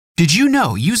Did you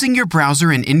know using your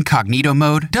browser in incognito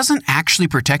mode doesn't actually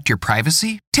protect your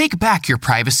privacy? Take back your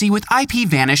privacy with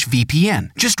IPVanish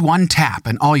VPN. Just one tap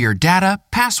and all your data,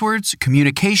 passwords,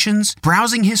 communications,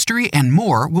 browsing history, and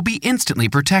more will be instantly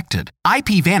protected.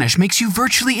 IPVanish makes you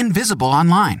virtually invisible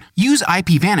online. Use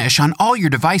IPVanish on all your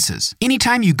devices,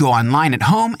 anytime you go online at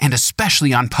home and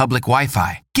especially on public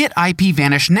Wi-Fi. Get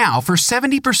IPVanish now for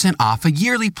 70% off a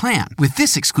yearly plan with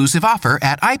this exclusive offer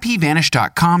at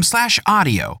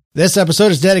ipvanish.com/audio. This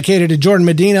episode is dedicated to Jordan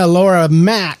Medina,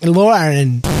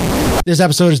 This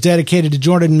episode is dedicated to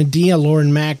Jordan Medina,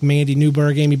 Lauren Mack, Mandy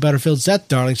Newberg, Amy Butterfield, Seth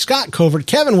Darling, Scott Covert,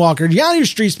 Kevin Walker, Yanni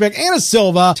Streetsbeck, Anna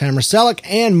Silva, Tamara Selleck,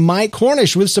 and Mike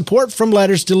Cornish, with support from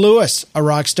Letters to Lewis, a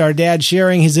rock star dad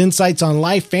sharing his insights on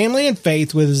life, family, and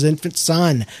faith with his infant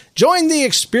son. Join the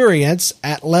experience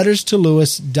at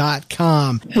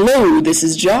letterstolewis.com. Hello, this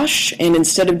is Josh, and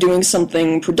instead of doing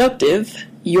something productive,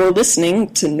 you're listening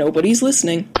to Nobody's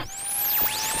Listening.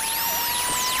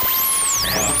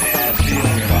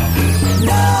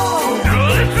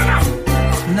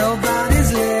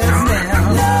 Nobody's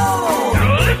listening. No.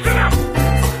 Listen up.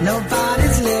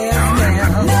 Nobody's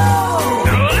listening. No.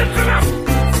 Listen up.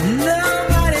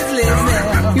 Nobody's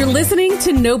listening. You're listening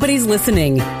to Nobody's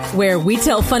Listening, where we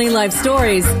tell funny life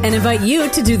stories and invite you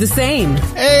to do the same.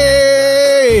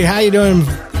 Hey, how you doing,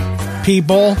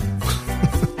 people?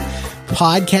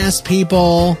 Podcast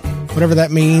people, whatever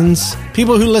that means.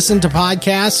 People who listen to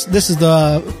podcasts. This is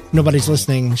the Nobody's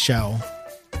Listening show.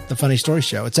 The Funny Story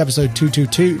Show. It's episode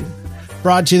 222.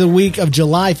 Brought to you the week of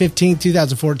July 15th,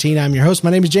 2014. I'm your host. My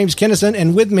name is James Kennison,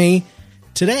 and with me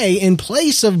today, in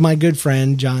place of my good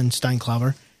friend John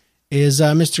Steinklover, is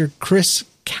Mr. Chris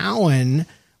Cowan.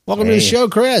 Welcome to the show,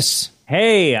 Chris.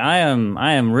 Hey, I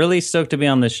am really stoked to be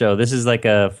on this show. This is like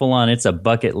a full-on, it's a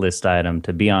bucket list item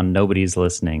to be on Nobody's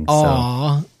Listening.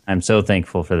 Aww. So I'm so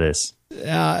thankful for this.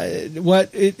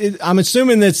 I'm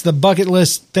assuming that's the bucket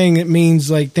list thing. It means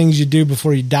like things you do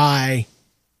before you die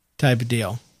type of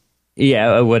deal.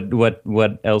 Yeah.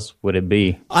 What else would it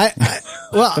be? I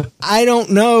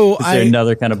don't know. Is there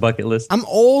another kind of bucket list? I'm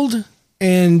old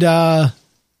and I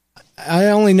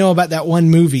only know about that one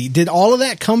movie. Did all of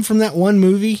that come from that one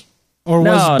movie, or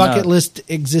was bucket list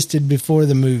existed before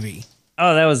the movie?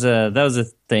 Oh, that was a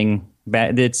thing.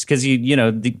 It's because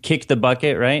you kick the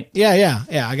bucket, right? Yeah.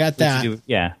 I got that.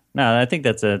 Yeah. No, I think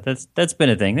that's been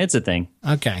a thing. It's a thing.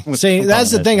 Okay. See,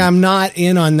 that's the thing. I'm not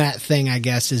in on that thing, I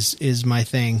guess, is my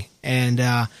thing. And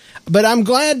but I'm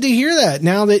glad to hear that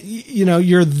now that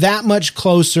you're that much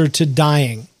closer to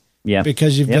dying. Yeah.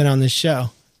 Because you've been on this show.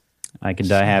 I can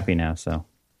die happy now, so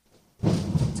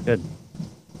it's good.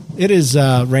 It is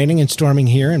raining and storming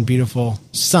here in beautiful,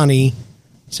 sunny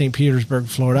St. Petersburg,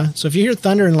 Florida. So if you hear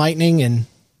thunder and lightning and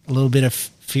a little bit of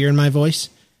fear in my voice,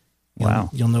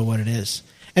 you'll know what it is.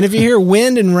 And if you hear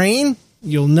wind and rain,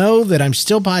 you'll know that I'm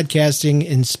still podcasting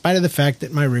in spite of the fact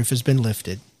that my roof has been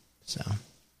lifted. So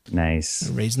nice.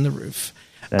 Raising the roof.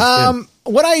 That's good.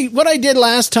 What I did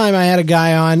last time I had a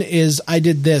guy on is I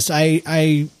did this.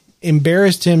 I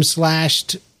embarrassed him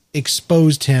 /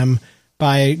 exposed him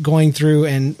by going through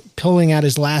and pulling out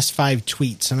his last 5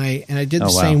 tweets, and I did the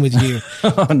same with you.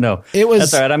 Oh no,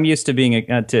 that's all right. I'm used to being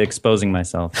to exposing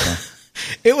myself. So.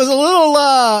 It was a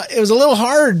little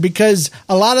hard because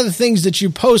a lot of the things that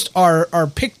you post are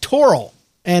pictorial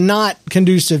and not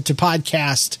conducive to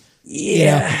podcast.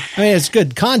 Yeah, I mean, it's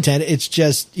good content. It's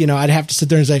just, I'd have to sit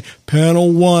there and say,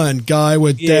 panel 1, guy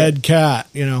with dead cat,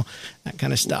 that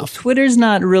kind of stuff. Twitter's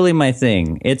not really my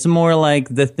thing. It's more like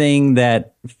the thing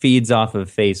that feeds off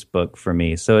of Facebook for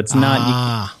me. So it's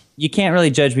not, you can't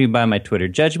really judge me by my Twitter.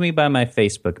 Judge me by my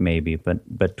Facebook maybe,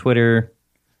 but Twitter.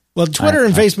 Well, Twitter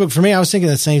and Facebook for me, I was thinking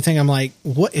the same thing. I'm like,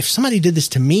 what if somebody did this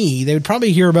to me? They would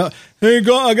probably hear about, hey, I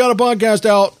got a podcast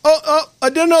out. Oh, I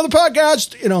did another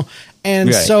podcast, And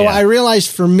right, so I realized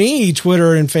for me,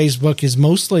 Twitter and Facebook is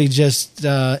mostly just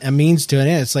a means to an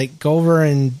end. It's like go over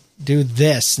and do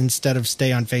this instead of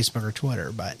stay on Facebook or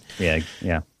Twitter. But yeah.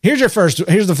 Here's the first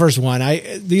one.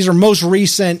 These are most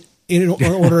recent in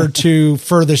order to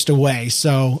furthest away.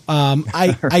 So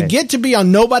I get to be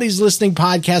on Nobody's Listening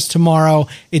podcast tomorrow.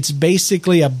 It's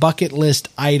basically a bucket list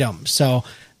item. So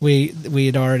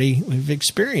we've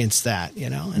experienced that,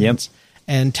 And yep.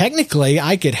 And technically,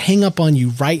 I could hang up on you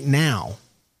right now,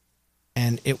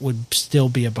 and it would still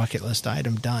be a bucket list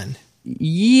item done.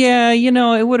 Yeah,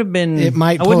 it would have been. It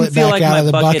might pull it back out of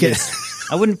the bucket.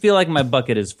 I wouldn't feel like my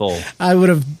bucket is full. I would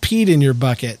have peed in your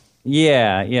bucket.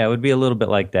 Yeah, it would be a little bit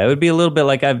like that. It would be a little bit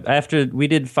like after we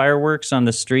did fireworks on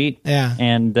the street. Yeah,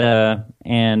 and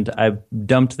I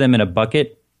dumped them in a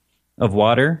bucket of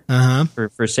water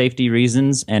for safety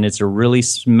reasons, and it's a really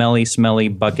smelly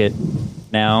bucket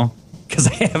now because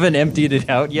I haven't emptied it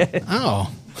out yet. Oh.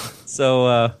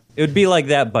 So it would be like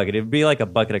that bucket. It would be like a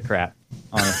bucket of crap,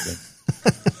 honestly.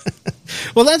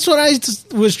 Well, that's what I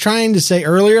was trying to say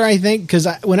earlier, I think, because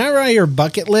whenever I hear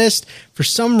bucket list, for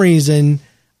some reason,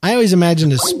 I always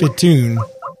imagine a spittoon.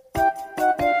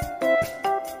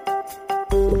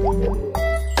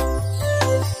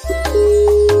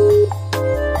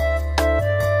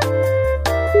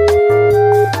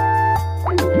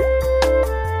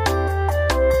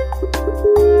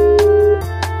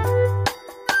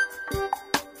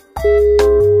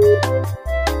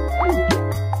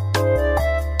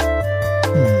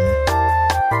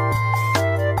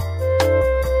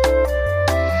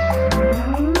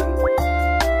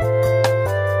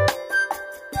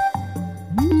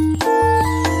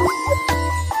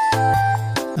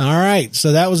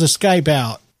 So that was a Skype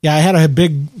out. Yeah, I had a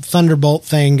big Thunderbolt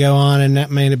thing go on, and that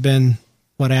may have been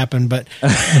what happened. But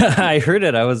I heard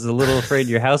it. I was a little afraid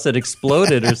your house had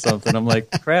exploded or something. I'm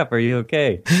like, crap, are you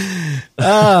okay?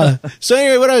 So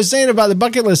anyway, what I was saying about the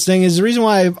bucket list thing is the reason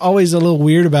why I'm always a little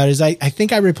weird about it is I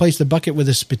think I replaced the bucket with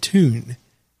a spittoon.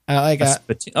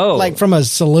 Like from a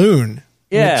saloon.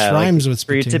 Yeah. Which rhymes with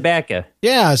for your spittoon. tobacco.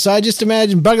 Yeah, so I just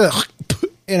imagine bucket.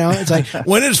 It's like,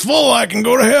 when it's full, I can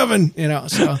go to heaven,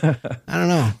 so I don't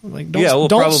know. Like,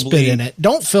 don't spit in it.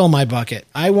 Don't fill my bucket.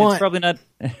 It's probably not.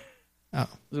 I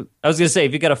was going to say,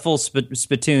 if you got a full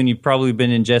spittoon, you've probably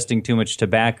been ingesting too much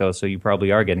tobacco, so you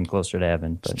probably are getting closer to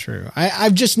heaven. But. It's true.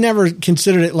 I've just never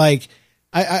considered it like,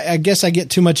 I guess I get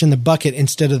too much in the bucket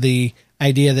instead of the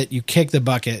idea that you kick the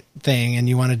bucket thing and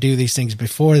you want to do these things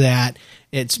before that.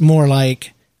 It's more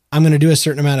like, I'm going to do a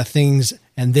certain amount of things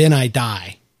and then I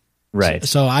die. Right.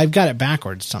 So I've got it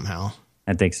backwards somehow.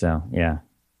 I think so. Yeah.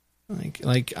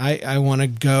 Like I want to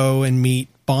go and meet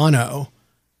Bono.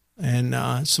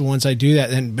 And so once I do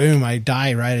that, then boom, I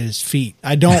die right at his feet.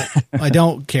 I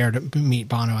don't care to meet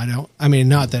Bono.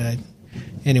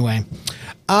 Anyway.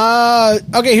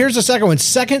 Okay, here's the second one.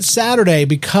 Second Saturday,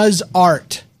 because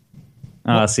art.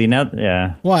 See now,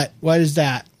 yeah. What is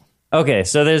that? Okay,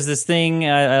 so there's this thing.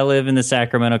 I live in the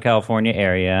Sacramento, California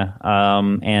area, so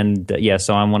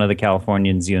I'm one of the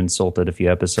Californians you insulted a few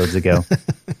episodes ago.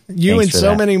 And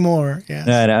so many more. Yes.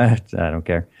 I don't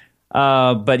care.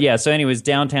 But yeah, so anyways,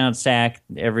 downtown Sac,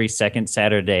 every second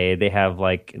Saturday, they have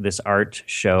like this art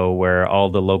show where all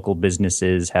the local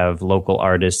businesses have local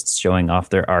artists showing off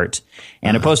their art.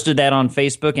 And I posted that on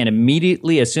Facebook, and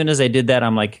immediately, as soon as I did that,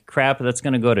 I'm like, crap, that's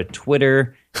going to go to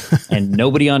Twitter. And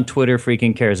nobody on Twitter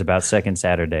freaking cares about Second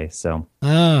Saturday. So,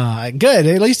 good.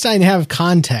 At least I have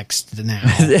context now.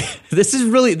 This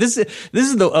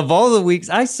is of all the weeks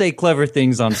I say clever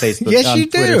things on Facebook. Yes, on you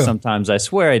Twitter do. Sometimes I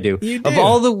swear I do. You do. Of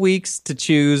all the weeks to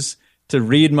choose to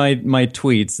read my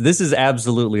tweets, this is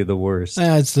absolutely the worst.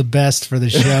 It's the best for the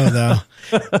show, though.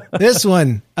 This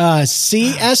one, see,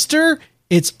 Esther.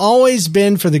 It's always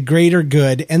been for the greater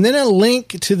good. And then a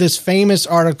link to this famous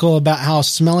article about how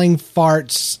smelling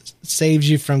farts saves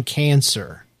you from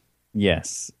cancer.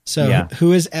 Yes. So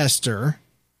Who is Esther?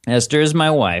 Esther is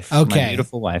my wife. Okay. My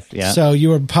beautiful wife. Yeah. So you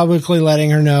were publicly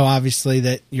letting her know, obviously,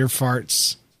 that your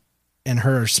farts and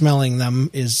her smelling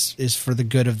them is for the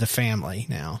good of the family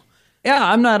now. Yeah,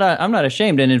 I'm not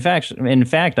ashamed, and in fact,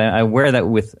 I wear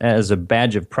that as a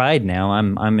badge of pride now.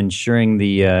 I'm ensuring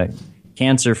the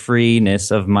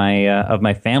cancer-freeness of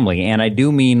my family, and I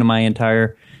do mean my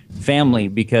entire family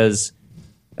because,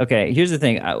 okay, here's the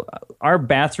thing: our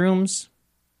bathrooms.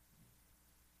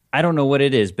 I don't know what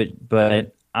it is,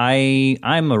 but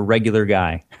I'm a regular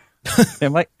guy.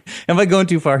 Am I going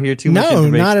too far here? Too much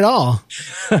information? No, not at all.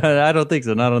 I don't think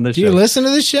so. Not on this show. Do you listen to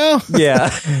this show? Yeah.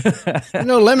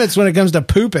 No limits when it comes to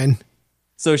pooping.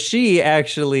 So she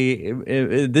actually,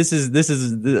 this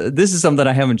is something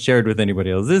I haven't shared with anybody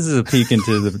else. This is a peek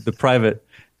into the private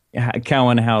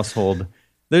Cowan household.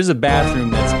 There's a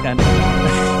bathroom that's kind of.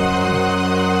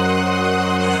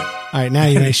 All right, now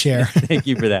you may share. Thank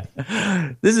you for that.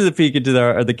 This is a peek into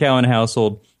the Cowan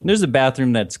household. There's a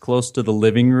bathroom that's close to the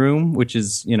living room, which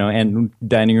is, and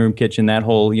dining room, kitchen, that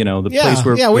whole, the place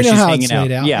where she's hanging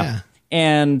out. Yeah.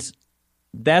 And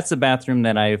that's a bathroom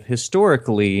that I've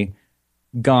historically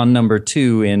gone number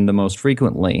 2 in the most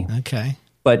frequently. Okay.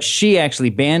 But she actually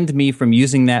banned me from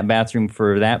using that bathroom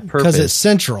for that purpose. Because it's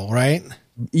central, right?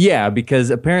 Yeah, because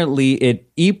apparently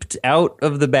it eeped out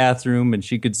of the bathroom and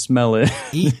she could smell it.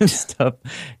 Eeped. Stuff.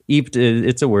 Eeped,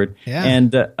 it's a word. Yeah.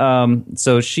 And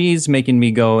so she's making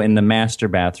me go in the master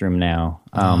bathroom now,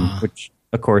 which,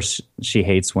 of course, she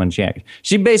hates when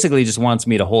she basically just wants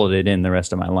me to hold it in the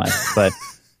rest of my life. But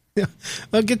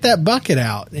Well, get that bucket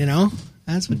out,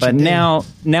 That's what But you do. now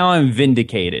I'm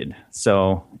vindicated.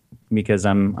 So because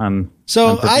I'm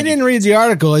I didn't read the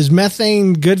article. Is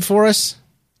methane good for us?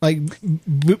 Like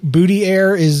booty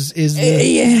air is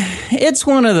yeah, it's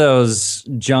one of those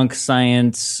junk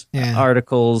science Yeah.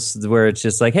 articles where it's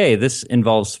just like, hey, this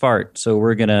involves fart, so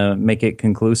we're gonna make it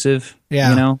conclusive.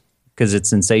 Yeah. Because it's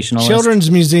sensational. children's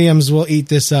museums will eat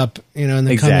this up, in the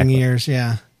coming Exactly. years.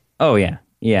 Yeah. Oh yeah.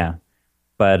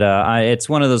 But it's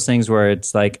one of those things where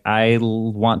it's like I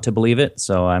want to believe it,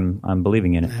 so I'm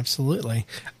believing in it. Absolutely.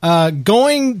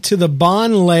 Going to the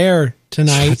Bon Lair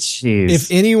tonight. Jeez.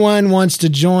 If anyone wants to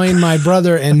join my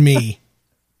brother and me,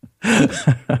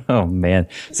 Oh man,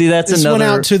 see that's this another. went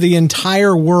out to the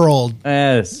entire world.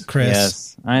 Yes, Chris.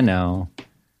 Yes, I know.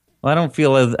 Well, I don't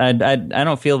feel I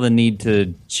don't feel the need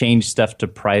to change stuff to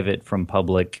private from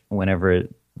public whenever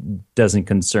it doesn't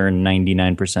concern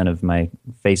 99% of my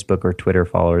Facebook or Twitter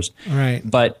followers. Right.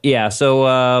 But yeah,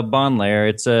 so Bon Lair,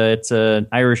 it's a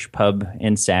Irish pub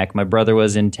in Sac. My brother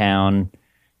was in town,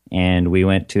 and we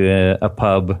went to a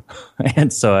pub,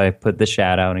 and so I put the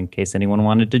shout out in case anyone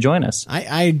wanted to join us.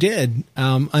 I did.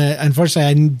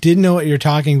 Unfortunately, I didn't know what you're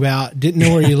talking about, didn't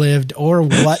know where you lived or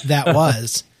what that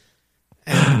was.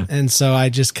 And so I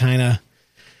just kind of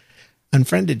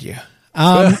unfriended you.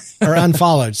 Or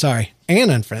unfollowed, sorry. And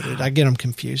unfriended. I get them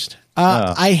confused.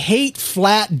 I hate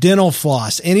flat dental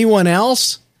floss. Anyone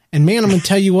else? And man, I'm going to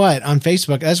tell you what, on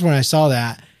Facebook, that's when I saw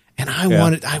that. And I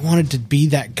wanted to be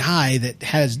that guy that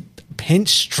has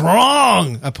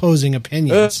strong opposing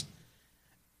opinions.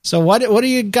 So what do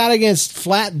you got against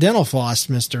flat dental floss,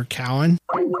 Mr. Cowan?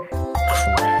 Crap.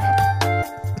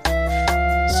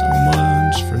 So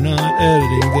much for not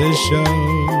editing this show.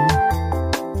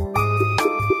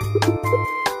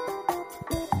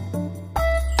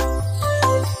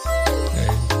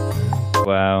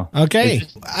 Wow. Okay.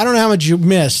 I don't know how much you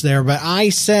missed there, but I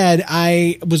said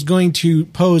I was going to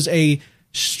pose a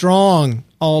strong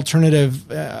alternative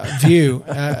view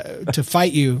to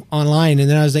fight you online. And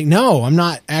then I was like, no, I'm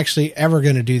not actually ever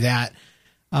going to do that.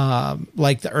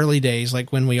 Like the early days,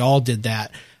 like when we all did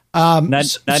that.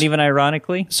 Not even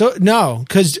ironically? So no,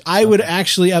 because I would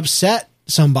actually upset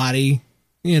somebody,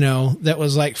 that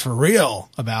was like for real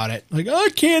about it. Like, I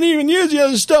can't even use the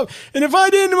other stuff. And if I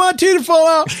didn't, my teeth would fall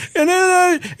out. And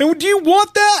then, and do you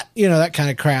want that? That kind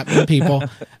of crap, people.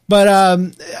 But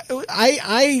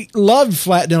I loved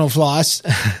flat dental floss.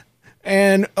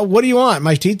 And what do you want?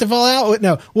 My teeth to fall out?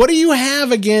 No. What do you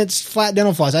have against flat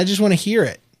dental floss? I just want to hear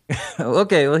it.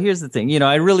 Okay, well, here's the thing.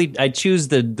 I choose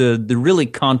the really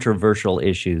controversial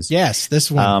issues. Yes,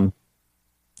 this one.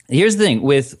 Here's the thing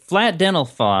with flat dental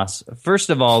floss. First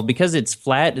of all, because it's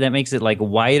flat, that makes it like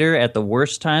wider at the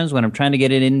worst times when I'm trying to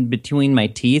get it in between my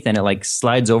teeth, and it like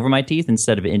slides over my teeth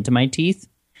instead of into my teeth.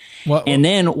 And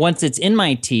then once it's in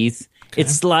my teeth, it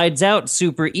slides out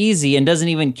super easy and doesn't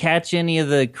even catch any of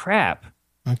the crap.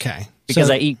 Okay, because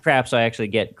I eat crap, so I actually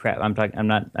get crap.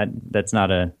 That's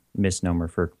not a misnomer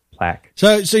for plaque.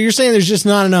 So you're saying there's just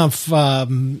not enough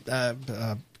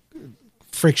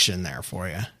friction there for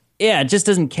you. Yeah, it just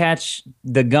doesn't catch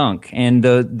the gunk, and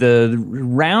the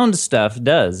round stuff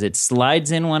does. It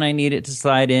slides in when I need it to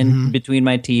slide in between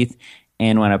my teeth,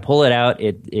 and when I pull it out,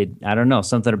 it I don't know,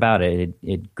 something about it.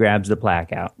 It grabs the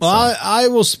plaque out. Well, I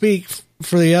will speak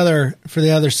for the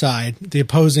other side, the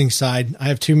opposing side. I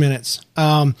have 2 minutes.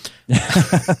 I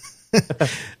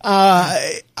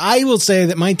will say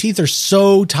that my teeth are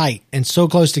so tight and so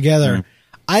close together.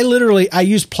 I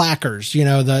use plackers,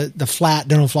 the flat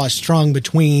dental floss strung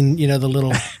between, the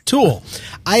little tool.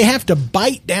 I have to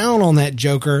bite down on that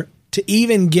joker to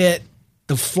even get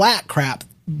the flat crap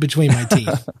between my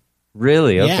teeth.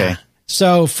 Really? Okay. Yeah.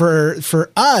 So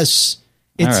for us,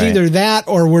 it's either that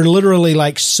or we're literally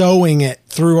like sewing it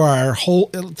through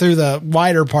through the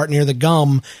wider part near the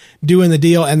gum, doing the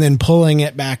deal and then pulling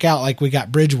it back out like we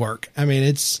got bridge work. I mean,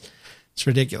 it's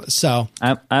ridiculous. So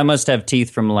I must have teeth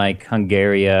from like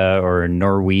Hungary or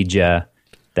Norwegia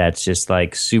that's just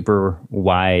like super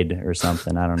wide or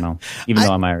something. I don't know, even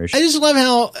though I'm Irish. I just love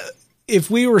how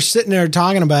if we were sitting there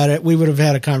talking about it, we would have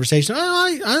had a conversation.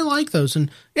 I like those.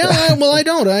 And I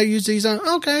don't. I use these.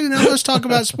 Okay, now let's talk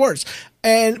about sports.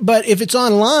 But if it's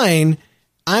online,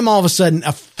 I'm all of a sudden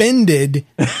offended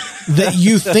that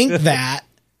you think that.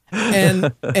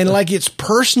 And like it's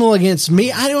personal against me.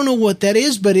 I don't know what that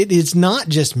is, but it is not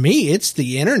just me. It's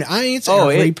the internet. I mean, it's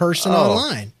every person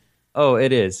online. Oh,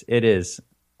 it is. It is.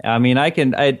 I mean,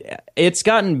 it's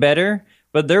gotten better,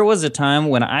 but there was a time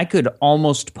when I could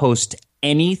almost post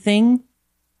anything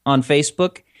on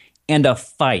Facebook and a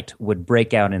fight would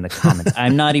break out in the comments.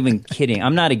 I'm not even kidding.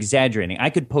 I'm not exaggerating. I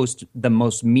could post the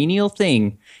most menial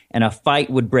thing, and a fight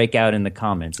would break out in the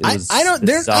comments. It was I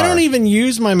don't even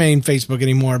use my main Facebook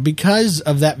anymore because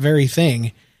of that very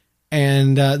thing.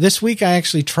 And this week I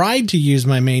actually tried to use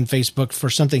my main Facebook for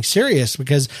something serious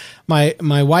because my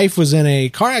wife was in a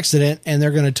car accident and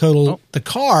they're going to total the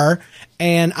car,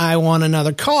 and I want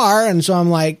another car. And so I'm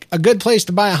like, a good place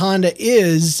to buy a Honda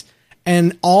is,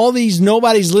 and all these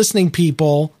nobody's listening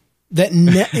people that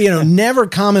never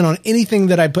comment on anything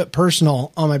that I put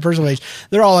personal on my personal page.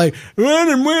 They're all like,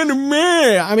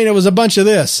 I mean, it was a bunch of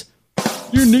this.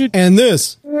 You need and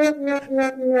this,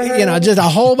 just a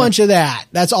whole bunch of that.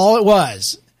 That's all it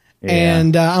was. Yeah.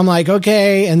 And I'm like,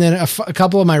 okay. And then a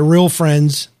couple of my real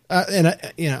friends,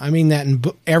 I mean that in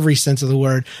every sense of the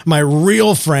word. My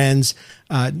real friends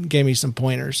gave me some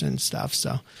pointers and stuff.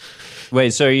 So,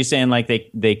 wait. So are you saying like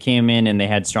they came in and they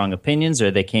had strong opinions,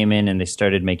 or they came in and they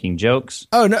started making jokes?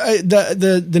 Oh no,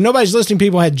 the nobody's listening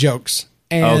people had jokes.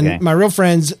 And my real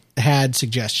friends had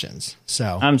suggestions.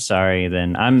 So I'm sorry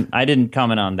then. I didn't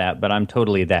comment on that, but I'm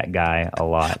totally that guy a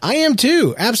lot. I am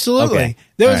too. Absolutely.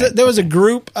 Okay. There was a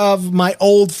group of my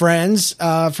old friends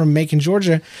from Macon,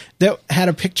 Georgia, that had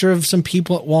a picture of some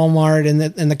people at Walmart,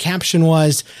 and the caption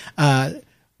was,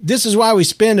 this is why we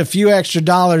spend a few extra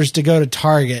dollars to go to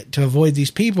Target to avoid these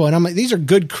people. And I'm like, these are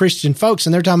good Christian folks.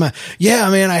 And they're talking about, yeah,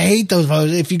 man, I hate those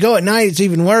folks. If you go at night, it's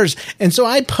even worse. And so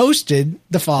I posted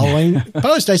the following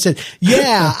post. I said,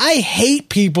 yeah, I hate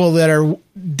people that are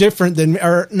different than,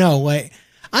 or no, wait.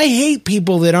 I hate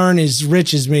people that aren't as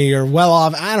rich as me or well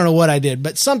off. I don't know what I did,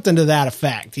 but something to that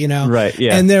effect, Right,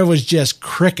 yeah. And there was just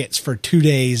crickets for 2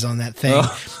 days on that thing.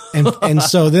 And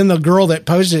so then the girl that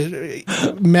posted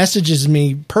messages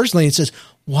me personally and says,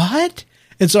 what?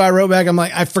 And so I wrote back, I'm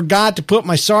like, I forgot to put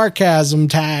my sarcasm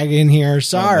tag in here.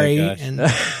 Sorry.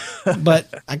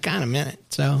 But I kind of meant it.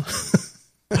 So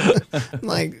I'm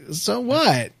like, so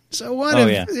what? So what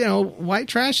if, white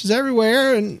trash is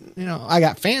everywhere, and, I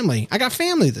got family.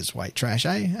 That's white trash.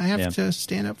 I have to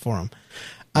stand up for them.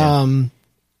 Yeah.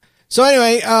 So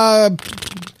anyway,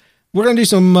 we're going to do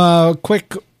some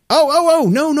quick.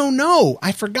 No.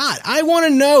 I forgot. I want to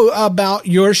know about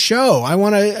your show. I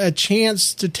want a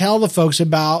chance to tell the folks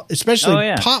about,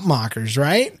 especially Pop Mockers,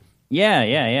 right?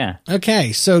 Yeah.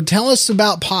 Okay. So tell us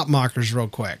about Pop Mockers real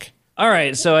quick. All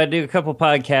right, so I do a couple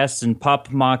podcasts, and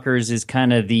Pop Mockers is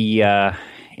kind of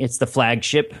it's the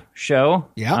flagship show.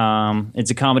 Yeah. It's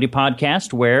a comedy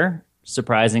podcast where,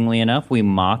 surprisingly enough, we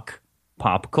mock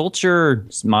pop culture,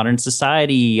 modern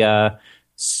society,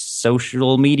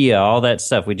 social media, all that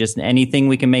stuff. We just, anything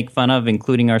we can make fun of,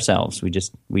 including ourselves, we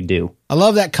do. I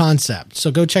love that concept. So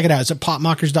go check it out. It's at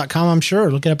popmockers.com, I'm sure.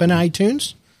 Look it up in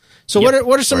iTunes. So what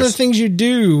are some of the things you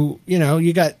do?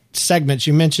 You got segments.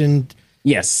 You mentioned...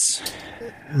 Yes.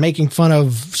 Making fun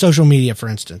of social media, for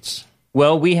instance.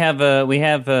 Well, we have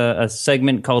a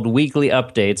segment called Weekly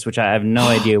Updates, which I have no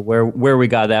idea where we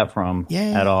got that from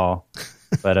at all.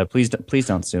 But please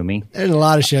don't sue me. There's a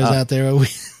lot of shows out there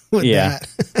with that.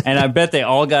 And I bet they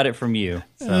all got it from you.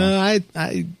 So.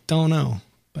 I don't know.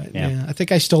 But I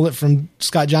think I stole it from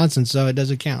Scott Johnson, so it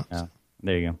doesn't count. Oh,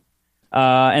 there you go.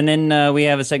 And then we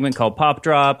have a segment called Pop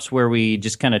Drops, where we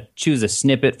just kind of choose a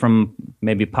snippet from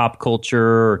maybe pop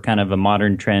culture or kind of a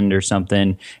modern trend or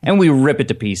something, and we rip it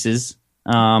to pieces.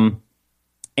 And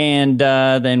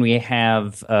then we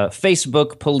have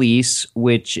Facebook Police,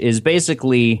 which is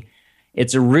basically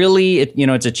it's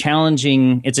a challenge.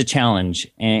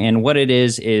 And what it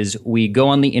is we go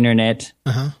on the internet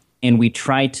and we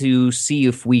try to see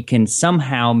if we can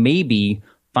somehow maybe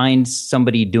find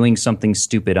somebody doing something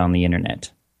stupid on the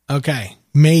internet. Okay,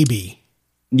 maybe.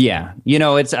 Yeah,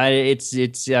 it's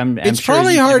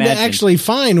probably hard to actually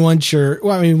find when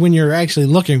you're actually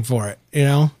looking for it.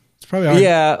 It's probably hard.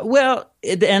 Yeah, well,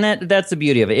 that's the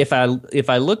beauty of it. If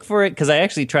I look for it, because I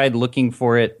actually tried looking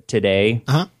for it today,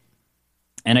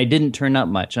 and I didn't turn up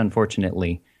much,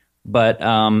 unfortunately. But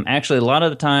actually, a lot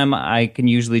of the time, I can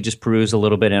usually just peruse a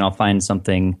little bit and I'll find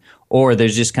something. Or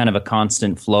there's just kind of a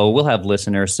constant flow. We'll have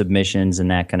listener submissions and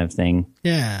that kind of thing.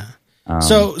 Yeah.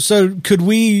 So could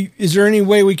we? Is there any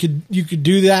way you could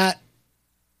do that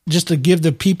just to give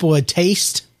the people a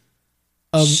taste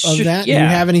of that? Yeah. Do you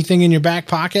have anything in your back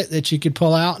pocket that you could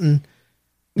pull out and?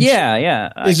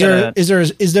 Yeah.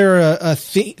 Is there a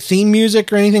theme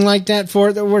music or anything like that for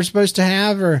it that we're supposed to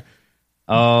have or?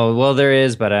 Oh, well, there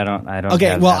is, but I don't.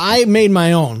 Okay, well, I made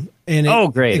my own,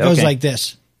 and great. It goes like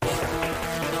this.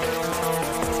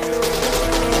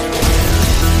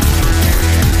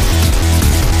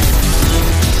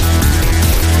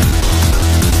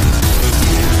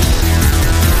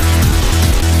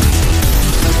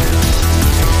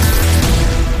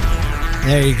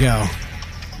 There you go.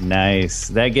 Nice.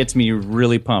 That gets me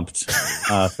really pumped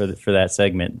for that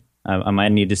segment. I might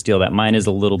need to steal that. Mine is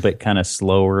a little bit kind of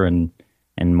slower and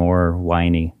more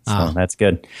whiny, so that's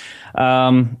good.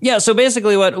 So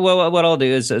basically, what I'll do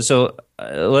is if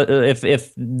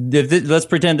let's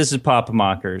pretend this is Pop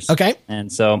Mockers, okay, and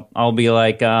so I'll be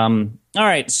like, all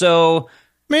right, so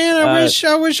man, I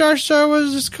wish our show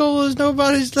was as cool as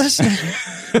Nobody's Listening.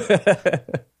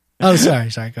 Oh, sorry,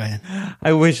 go ahead.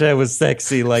 I wish I was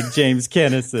sexy like James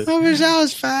Kennison. I wish I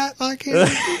was fat like him.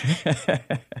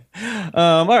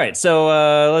 All right,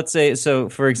 so let's say, so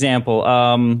for example,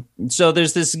 so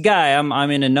there's this guy. I'm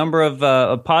in a number of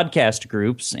podcast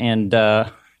groups, and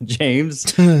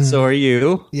James, so are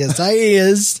you? Yes, I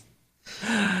is.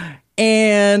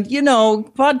 And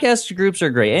podcast groups are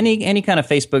great. Any kind of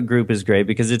Facebook group is great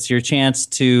because it's your chance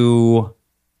to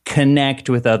connect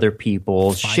with other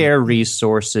people, share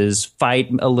resources, fight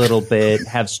a little bit,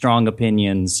 have strong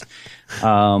opinions,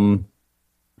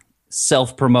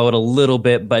 self-promote a little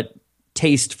bit, but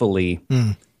tastefully.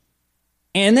 And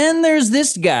then there's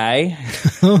this guy,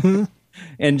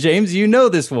 and James, you know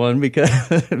this one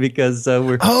because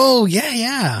we're. Oh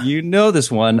yeah. You know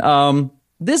this one.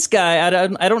 This guy,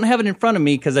 I don't have it in front of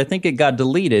me because I think it got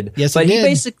deleted. Yes, but he he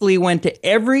basically went to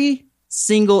every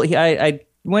single. I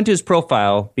went to his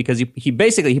profile because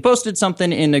he posted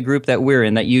something in a group that we're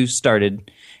in that you started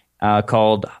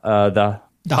called the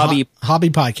Hobby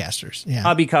Podcasters. Yeah.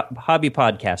 Hobby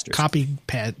Podcasters. Copy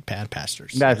pad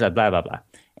pastors. Blah, blah, blah, blah, blah.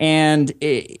 And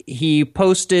he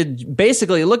posted,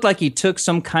 basically, it looked like he took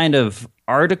some kind of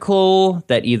article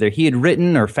that either he had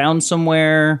written or found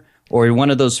somewhere, or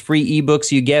one of those free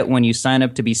ebooks you get when you sign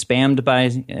up to be spammed by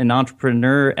an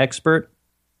entrepreneur expert.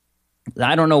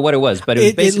 I don't know what it was, but it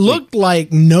was basically... It looked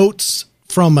like notes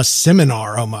from a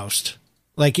seminar almost.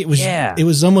 Like it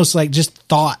was almost like just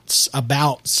thoughts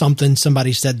about something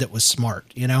somebody said that was smart,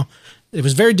 It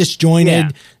was very disjointed. Yeah.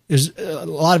 There's a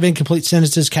lot of incomplete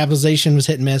sentences. Capitalization was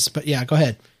hit and miss, but yeah, go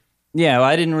ahead. Yeah, well,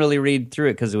 I didn't really read through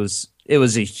it because it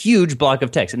was a huge block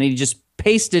of text, and he just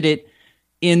pasted it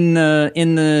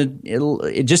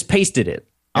it just pasted it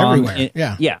everywhere.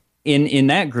 Yeah. In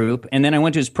that group, and then I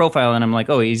went to his profile, and I'm like,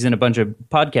 oh, he's in a bunch of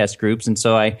podcast groups, and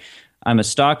so I'm a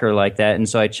stalker like that, and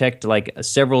so I checked like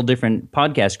several different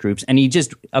podcast groups, and he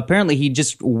just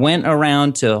went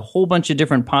around to a whole bunch of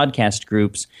different podcast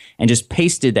groups and just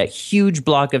pasted that huge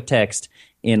block of text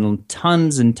in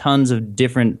tons and tons of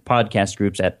different podcast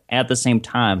groups at the same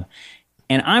time.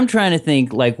 And I'm trying to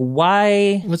think, like,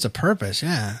 why? What's the purpose?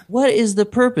 Yeah. What is the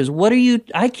purpose? What are you?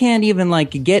 I can't even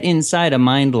like get inside a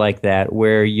mind like that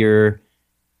where you're.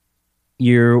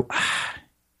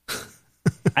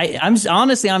 I'm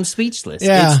honestly, I'm speechless.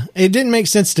 Yeah, it didn't make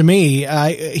sense to me.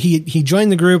 He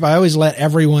joined the group. I always let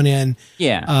everyone in.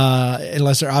 Yeah.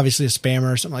 Unless they're obviously a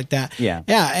spammer or something like that. Yeah.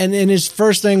 Yeah, and his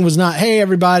first thing was not, hey,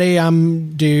 everybody,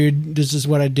 I'm dude, this is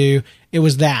what I do. It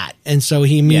was that. And so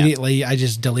he immediately, I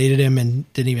just deleted him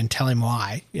and didn't even tell him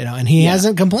why, and he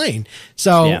hasn't complained.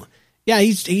 So, he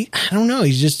I don't know.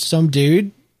 He's just some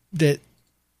dude that.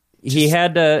 He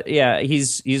had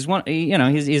he's one,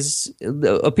 he's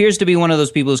appears to be one of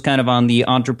those people who's kind of on the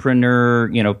entrepreneur,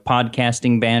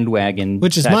 podcasting bandwagon,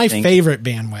 which is my favorite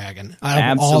bandwagon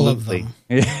out of all of them.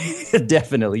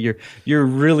 Definitely. You're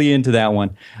really into that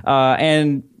one.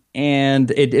 And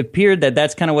it appeared that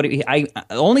that's kind of what the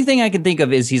only thing I can think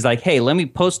of is he's like, hey, let me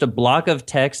post a block of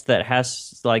text that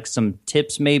has like some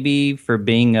tips maybe for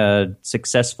being a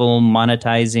successful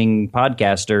monetizing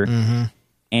podcaster. Mm-hmm.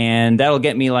 And that'll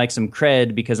get me like some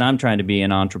cred because I'm trying to be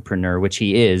an entrepreneur, which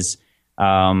he is.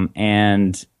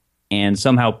 And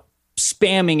somehow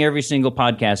spamming every single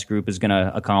podcast group is going to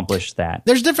accomplish that.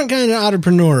 There's different kind of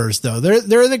entrepreneurs, though.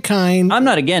 They're the kind. I'm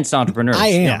not against entrepreneurs. I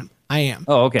am. I am.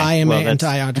 Oh, okay. I am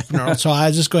anti-entrepreneurial, so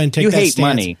I just go ahead and take that stance. You hate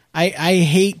money. I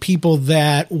hate people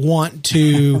that want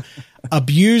to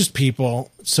abuse people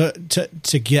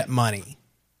to get money.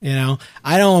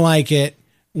 I don't like it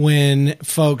when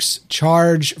folks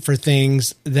charge for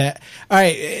things that, all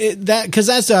right, because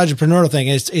that's the entrepreneurial thing.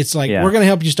 It's like, we're going to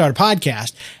help you start a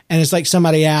podcast. And it's like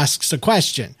somebody asks a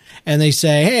question and they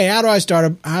say, hey, how to start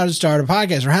a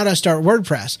podcast, or how do I start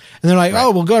WordPress? And they're like,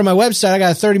 oh, well, go to my website. I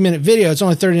got a 30-minute video. It's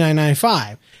only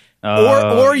 $39.95.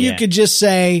 Or you could just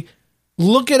say,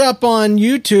 look it up on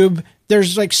YouTube.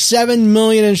 There's like 7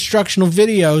 million instructional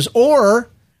videos, or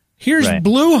here's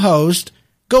Bluehost.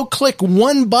 Go click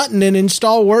one button and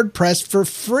install WordPress for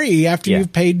free after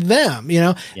you've paid them.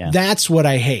 That's what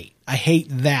I hate. I hate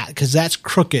that because that's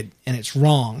crooked and it's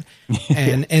wrong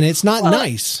and it's not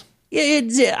nice.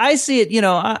 I see it.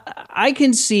 I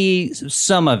can see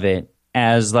some of it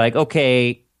as like,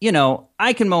 okay,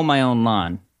 I can mow my own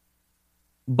lawn,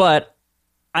 but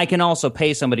I can also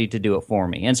pay somebody to do it for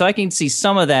me. And so I can see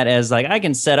some of that as like I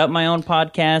can set up my own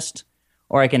podcast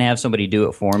or I can have somebody do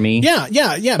it for me. Yeah.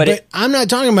 But I'm not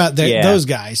talking about those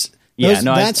guys.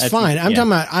 That's fine. I'm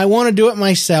talking about I want to do it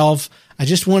myself. I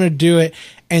just want to do it.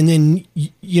 And then,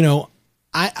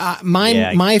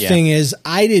 my thing is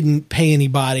I didn't pay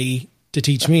anybody to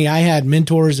teach me. I had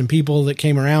mentors and people that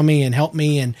came around me and helped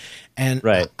me. And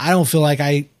right. I don't feel like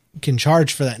I can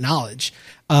charge for that knowledge.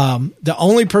 The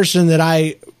only person that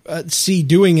I see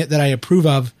doing it that I approve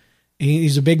of,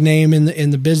 he's a big name in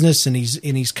the business, and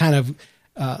he's kind of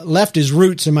left his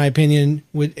roots, in my opinion,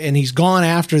 and he's gone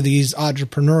after these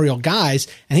entrepreneurial guys,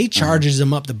 and he charges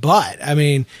them up the butt. I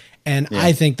mean,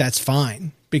 I think that's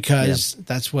fine because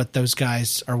that's what those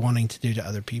guys are wanting to do to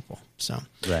other people. So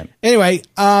anyway,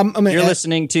 you're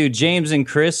listening to James and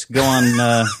Chris go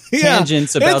on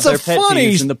tangents about their pet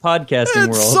peeves in the podcasting world.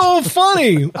 It's so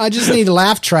funny. I just need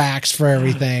laugh tracks for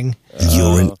everything.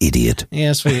 You're an idiot.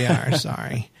 Yes, we are.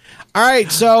 Sorry. All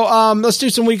right, so let's do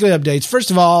some weekly updates.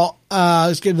 First of all,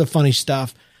 let's get to the funny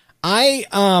stuff. I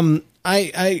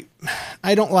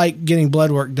don't like getting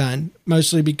blood work done,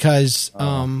 mostly because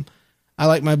I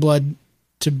like my blood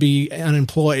to be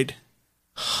unemployed.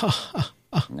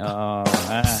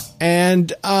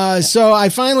 And so I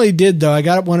finally did, though. I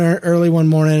got up early one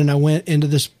morning and I went into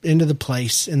the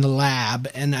place in the lab,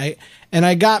 and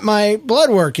I got my blood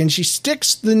work, and she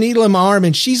sticks the needle in my arm,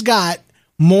 and she's got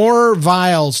more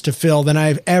vials to fill than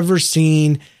I've ever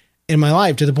seen in my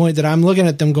life, to the point that I'm looking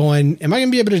at them going, am I going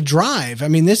to be able to drive? I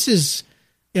mean, this is,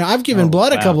 I've given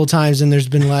blood a couple of times and there's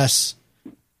been less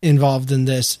involved in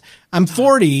this. I'm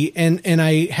 40 and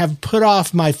I have put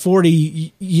off my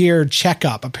 40-year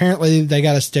checkup. Apparently they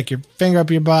got to stick your finger up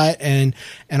your butt and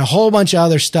a whole bunch of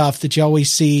other stuff that you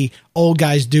always see old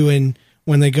guys doing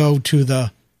when they go to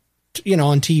the,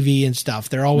 on TV and stuff.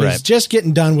 They're always just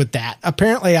getting done with that.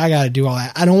 Apparently I got to do all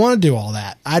that. I don't want to do all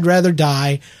that. I'd rather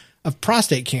die of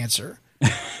prostate cancer,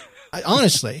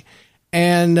 honestly.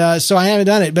 And so I haven't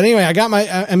done it. But anyway,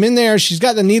 I'm in there. She's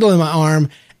got the needle in my arm,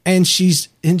 and she's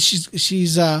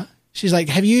like,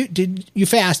 did you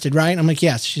fasted, right? I'm like,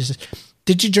 yes. She says,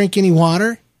 did you drink any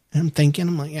water? And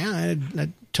I'm like, yeah, I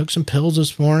took some pills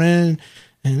this morning,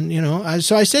 and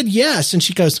so I said yes. And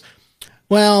she goes,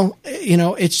 well,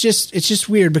 it's just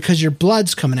weird because your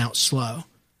blood's coming out slow.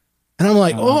 And I'm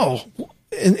like,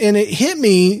 and it hit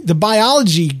me, the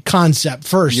biology concept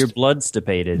first. Your blood's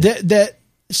dissipated. That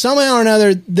somehow or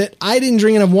another that I didn't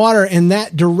drink enough water, and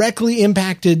that directly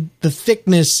impacted the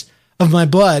thickness of my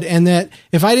blood. And that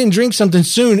if I didn't drink something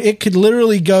soon, it could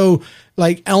literally go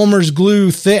like Elmer's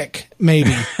glue thick,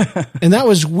 maybe. And that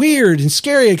was weird and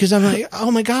scary because I'm like,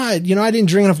 oh my God, I didn't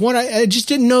drink enough water. I just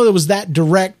didn't know it was that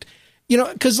direct,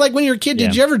 because like when you're a kid,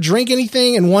 did you ever drink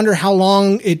anything and wonder how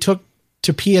long it took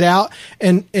to pee it out?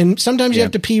 And sometimes you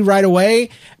have to pee right away,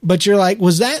 but you're like,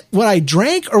 was that what I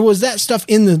drank, or was that stuff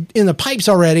in the pipes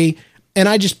already and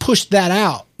I just pushed that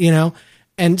out,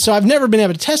 And so I've never been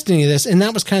able to test any of this, and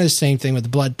that was kind of the same thing with the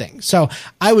blood thing. So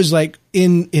I was like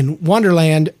in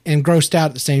Wonderland and grossed out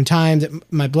at the same time that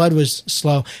my blood was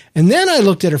slow. And then I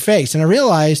looked at her face and I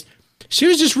realized she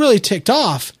was just really ticked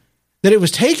off that it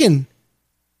was taking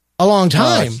a long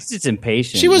time. She's just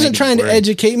impatient. She wasn't trying to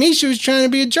educate me. She was trying to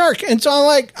be a jerk. And so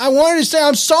I wanted to say,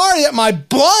 I'm sorry that my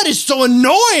blood is so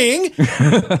annoying.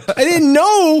 I didn't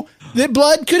know that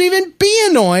blood could even be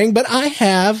annoying, but I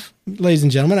have, ladies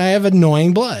and gentlemen, I have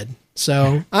annoying blood.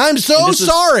 So I'm so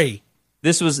sorry.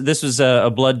 This was a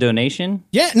blood donation?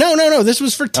 Yeah. No. This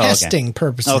was for testing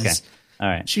purposes. Okay. All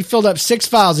right. She filled up 6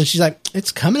 vials and she's like,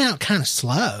 it's coming out kind of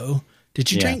slow.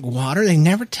 Did you drink water? They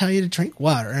never tell you to drink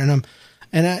water. And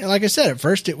like I said, at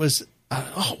first it was,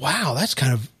 oh, wow, that's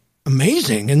kind of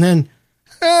amazing. And then,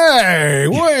 hey,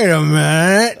 wait a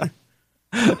minute.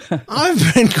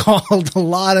 I've been called a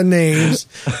lot of names.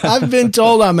 I've been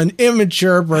told I'm an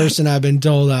immature person. I've been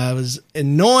told I was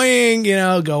annoying,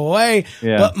 go away.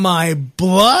 Yeah. But my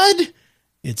blood,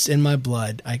 it's in my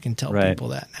blood. I can tell people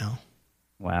that now.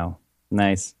 Wow.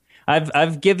 Nice.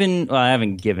 I've given, well, I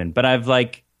haven't given, but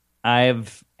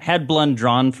I've had blood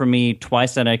drawn from me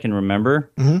twice that I can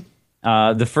remember.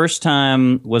 Mm-hmm. The first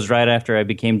time was right after I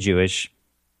became Jewish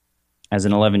as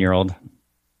an 11-year-old.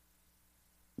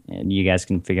 And you guys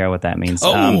can figure out what that means.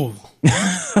 Oh,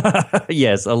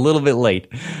 yes, a little bit late.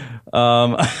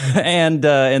 And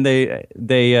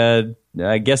they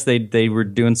I guess they were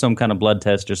doing some kind of blood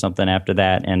test or something after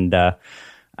that. And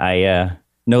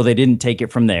no, they didn't take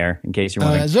it from there. In case you're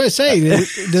wondering, as I say,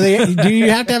 do you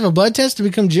have to have a blood test to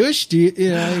become Jewish? Do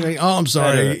you like, oh, I'm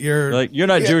sorry, you're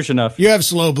not Jewish enough. You have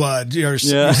slow blood. You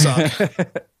suck.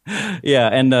 Yeah,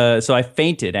 and so I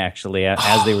fainted actually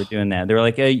as they were doing that. They were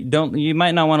like, hey, you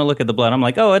might not want to look at the blood. I'm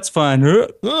like, oh, it's fine.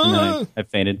 And then I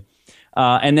fainted.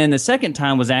 And then the second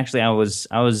time was actually I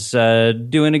was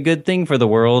doing a good thing for the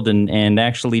world and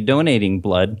actually donating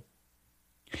blood.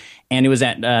 And it was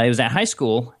at high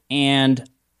school, and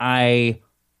I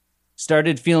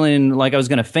started feeling like I was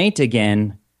going to faint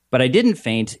again, but I didn't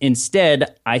faint.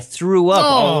 Instead, I threw up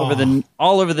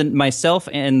all over myself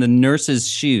and the nurse's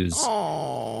shoes.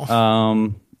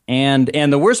 And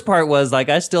the worst part was, like,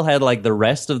 I still had like the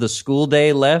rest of the school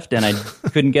day left, and I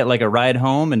couldn't get like a ride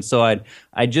home, and so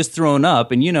I'd just thrown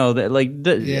up, and you know that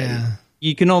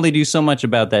you can only do so much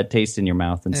about that taste in your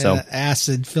mouth, and so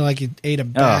acid, feel like you ate a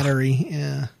battery.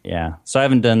 Yeah. So I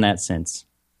haven't done that since.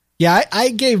 Yeah, I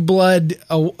gave blood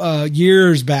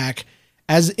years back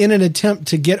as in an attempt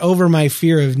to get over my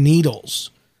fear of needles.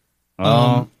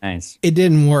 Oh, nice. It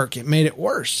didn't work. It made it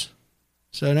worse.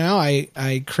 So now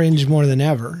I cringe more than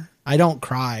ever. I don't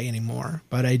cry anymore,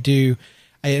 but I do.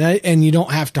 And you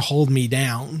don't have to hold me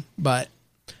down, but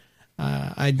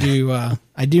I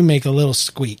do make a little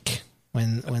squeak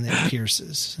when it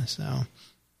pierces. So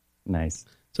nice.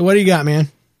 So what do you got, man?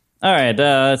 All right.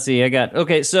 Let's see.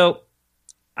 So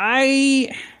my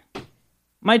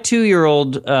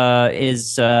 2-year-old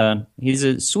is he's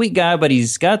a sweet guy, but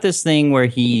he's got this thing where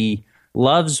he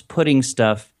loves putting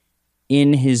stuff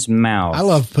in his mouth. I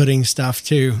love putting stuff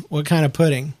too. What kind of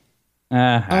pudding?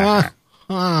 Where's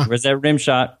that rim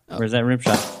shot? There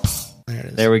it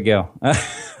is. There we go.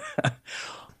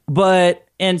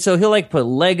 And so he'll like put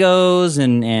Legos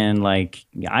and like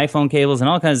iPhone cables and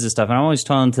all kinds of stuff. And I'm always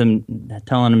telling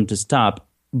him to stop.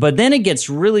 But then it gets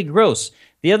really gross.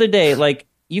 The other day, like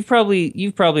you've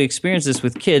probably experienced this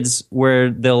with kids where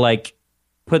they'll like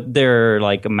put their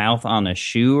like mouth on a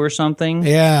shoe or something.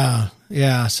 Yeah,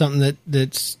 something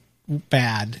that's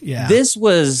bad. Yeah. This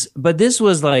was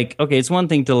like, okay, it's one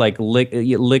thing to like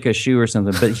lick a shoe or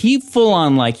something, but he full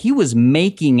on like he was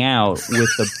making out with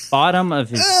the bottom of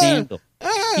his sandal.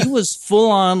 He was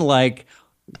full on like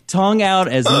tongue out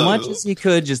as much as he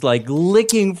could, just like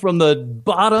licking from the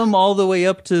bottom all the way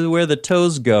up to where the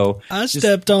toes go. I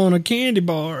stepped on a candy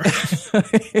bar.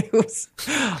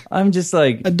 I'm just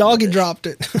like, a doggy dropped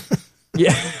it.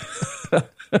 Yeah.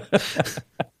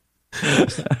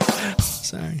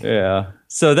 Sorry. Yeah.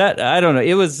 So that, I don't know.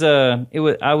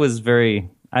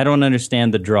 I don't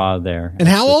understand the draw there. And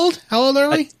how old are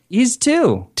we? He's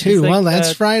 2. He's like, well,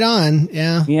 that's right on.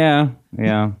 Yeah. Yeah.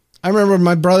 I remember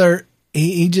my brother,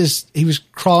 he was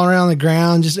crawling around the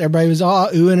ground, just everybody was all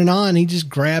oohing and on. He just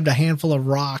grabbed a handful of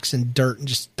rocks and dirt and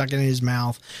just stuck it in his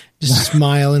mouth, just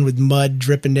smiling with mud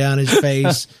dripping down his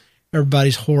face.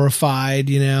 Everybody's horrified,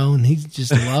 and he's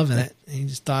just loving it. He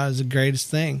just thought it was the greatest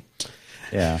thing.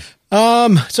 Yeah.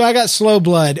 So I got slow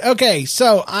blood. Okay.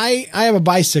 So I have a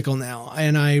bicycle now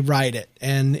and I ride it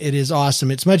and it is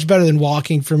awesome. It's much better than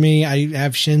walking for me. I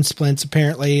have shin splints.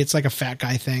 Apparently it's like a fat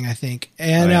guy thing, I think.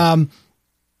 And,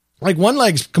 like one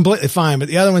leg's completely fine, but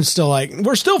the other one's still like,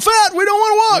 we're still fat. We don't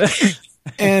want to walk.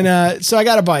 And, so I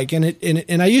got a bike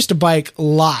and I used to bike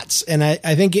lots and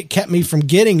I think it kept me from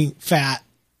getting fat.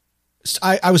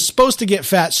 I was supposed to get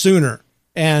fat sooner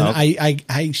and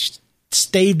I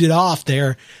staved it off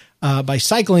there by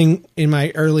cycling in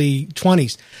my early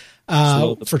 20s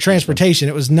for transportation.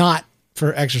 It was not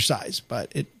for exercise,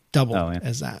 but it doubled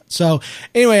as that. So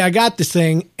anyway, I got this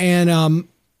thing and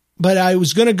but I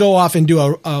was going to go off and do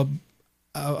a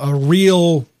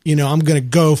real, I'm going to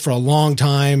go for a long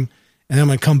time and I'm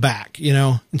going to come back,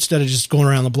 instead of just going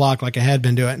around the block like I had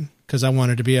been doing because I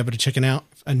wanted to be able to chicken out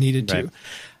if I needed to.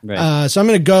 Right. So I'm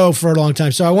going to go for a long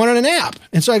time. So I wanted an app.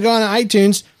 And so I go on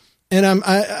iTunes and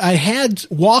I had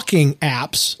walking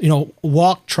apps,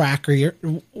 walk tracker.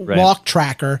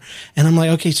 And I'm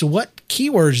like, okay, so what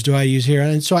keywords do I use here?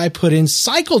 And so I put in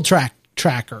cycle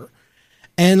tracker.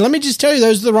 And let me just tell you,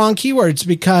 those are the wrong keywords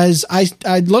because I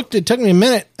looked, it took me a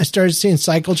minute. I started seeing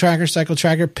cycle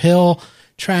tracker, pill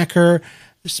tracker,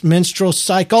 menstrual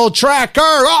cycle tracker.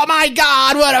 Oh my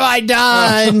God, what have I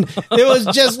done? It was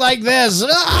just like this.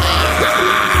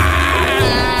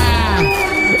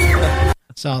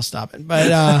 So I'll stop it.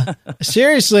 But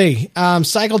seriously,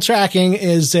 cycle tracking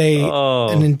is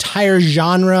an entire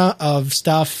genre of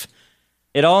stuff.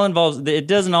 It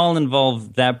doesn't all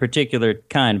involve that particular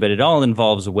kind, but it all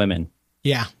involves women.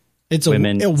 Yeah. It's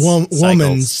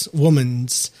women's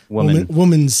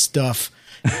woman's stuff.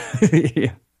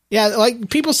 Yeah. Yeah, like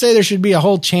people say there should be a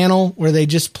whole channel where they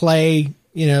just play,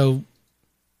 women's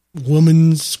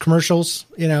commercials,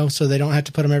 so they don't have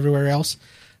to put them everywhere else.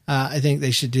 I think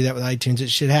they should do that with iTunes. It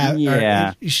should have,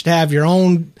 you should have your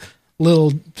own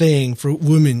little thing for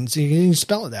women's. You can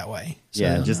spell it that way. So,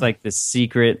 yeah, just like the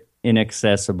secret,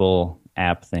 inaccessible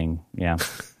app thing. Yeah.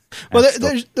 Well,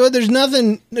 there's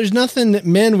nothing that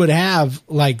men would have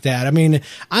like that. I mean,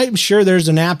 I'm sure there's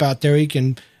an app out there you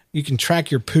can track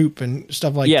your poop and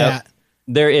stuff like that.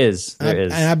 There is.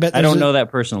 And I bet I don't know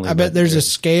that personally. I bet there's a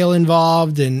scale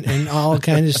involved and all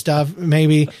kinds of stuff.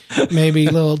 Maybe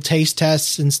little taste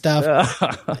tests and stuff.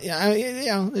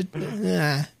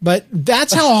 But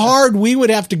that's how hard we would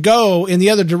have to go in the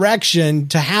other direction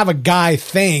to have a guy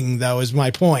thing, though, is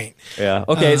my point. Yeah.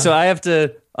 Okay. So I have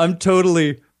to. I'm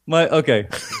totally. Okay.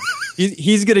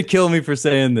 He's gonna kill me for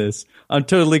saying this. I'm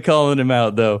totally calling him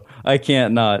out, though. I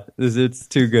can't not. It's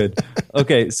too good.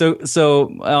 Okay, so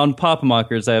on Pop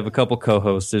Mockers, I have a couple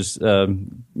co-hosts. There's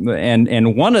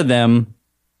and one of them,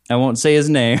 I won't say his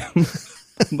name,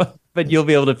 but you'll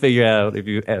be able to figure out if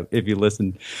you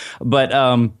listen. But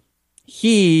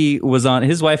he was on.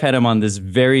 His wife had him on this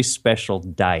very special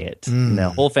diet. And the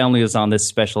whole family was on this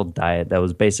special diet that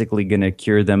was basically going to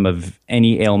cure them of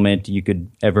any ailment you could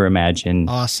ever imagine.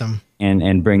 Awesome.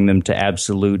 And bring them to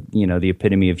absolute, the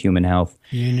epitome of human health.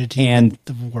 Unity in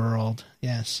the world,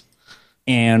 yes.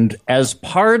 And as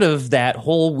part of that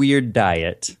whole weird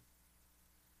diet,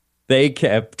 they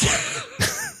kept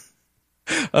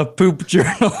a poop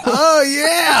journal. Oh,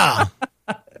 yeah!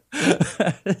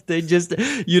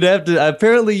 You'd have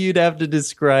to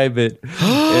describe it.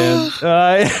 And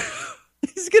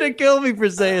he's gonna kill me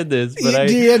for saying this, but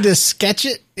you had to sketch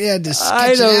it. You had to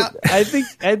sketch it out. I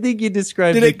think you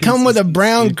described. Did it come with a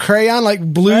brown crayon like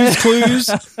Blue's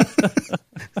Clues?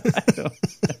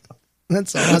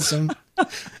 That's awesome.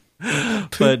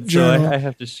 But so I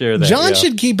have to share that. John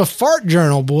should keep a fart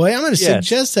journal, boy. I'm going to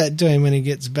suggest that to him when he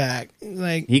gets back.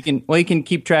 Like he can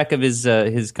keep track of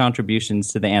his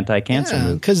contributions to the anti-cancer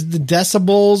movement, because the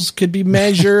decibels could be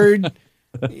measured.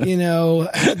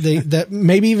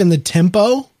 Maybe even the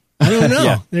tempo. I don't know.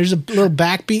 Yeah. There's a little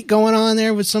backbeat going on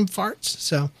there with some farts.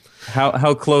 So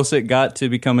how close it got to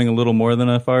becoming a little more than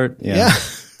a fart? Yeah.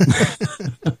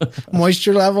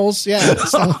 Moisture levels. Yeah.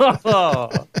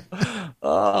 So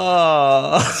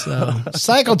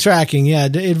cycle tracking. Yeah.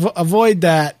 Avoid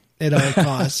that at all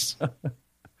costs.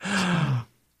 All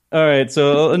right.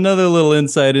 So another little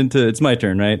insight into. It's my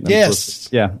turn, right?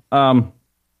 Yes.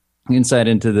 Insight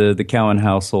into the Cowan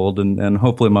household, and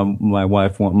hopefully my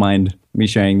wife won't mind me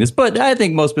sharing this, but I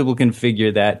think most people can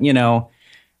figure that,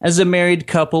 as a married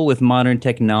couple with modern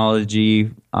technology,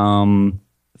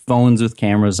 phones with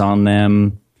cameras on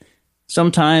them,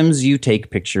 sometimes you take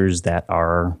pictures that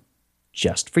are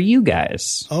just for you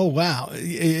guys. Oh, wow.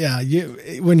 Yeah.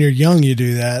 When you're young, you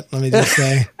do that. Let me just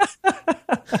say.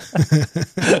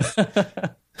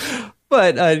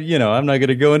 But, I'm not going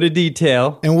to go into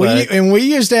detail. And we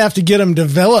used to have to get them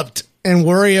developed and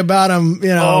worry about them,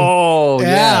 Oh,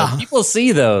 yeah. People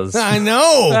see those. I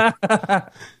know.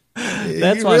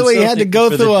 That's you really had to go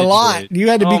through a lot. You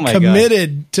had to be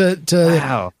committed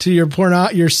to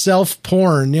your self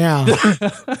porn. Yeah.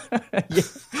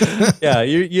 Yeah.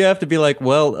 You have to be like,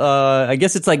 well, I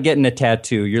guess it's like getting a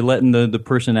tattoo. You're letting the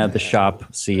person at the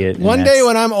shop see it. One day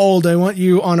when I'm old, I want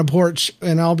you on a porch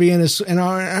and I'll be in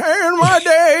my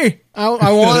day. I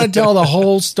want to tell the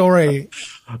whole story.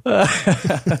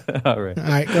 All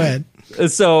right, go ahead.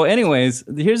 So anyways,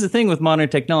 here's the thing with modern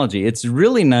technology. It's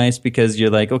really nice because you're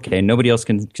like, okay, nobody else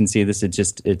can see this.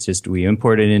 It's just we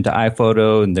import it into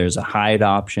iPhoto and there's a hide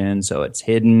option. So it's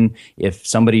hidden. If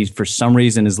somebody for some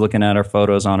reason is looking at our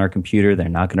photos on our computer, they're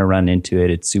not going to run into it.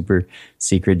 It's super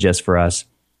secret just for us.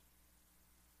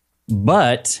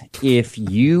 But if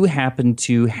you happen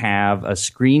to have a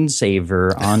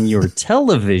screensaver on your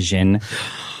television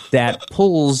that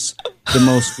pulls the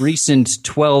most recent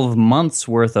 12 months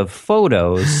worth of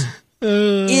photos,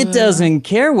 it doesn't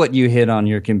care what you hit on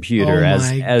your computer.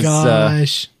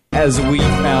 Gosh. As we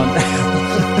found.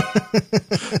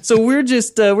 So we're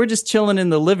just chilling in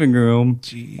the living room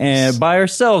and by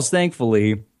ourselves,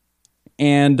 thankfully.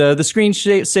 And the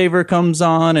screensaver comes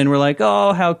on, and we're like,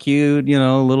 "Oh, how cute!"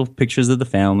 Little pictures of the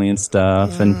family and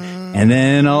stuff. And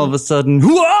then all of a sudden,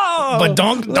 whoa! But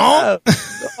donk.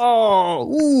 Oh,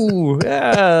 ooh,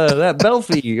 yeah, that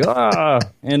Belfie.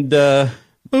 And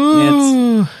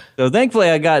so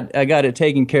thankfully, I got it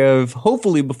taken care of.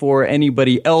 Hopefully, before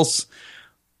anybody else.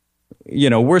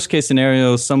 Worst case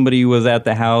scenario, somebody was at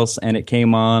the house and it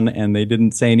came on and they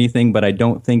didn't say anything, but I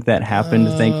don't think that happened.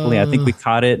 Thankfully, I think we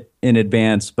caught it in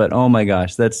advance, but oh my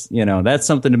gosh, that's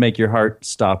something to make your heart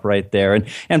stop right there.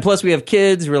 And plus we have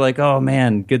kids. We're like, oh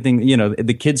man, good thing,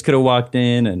 the kids could have walked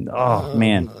in and oh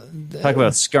man, talk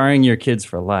about scarring your kids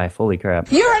for life. Holy crap.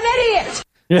 You're an idiot.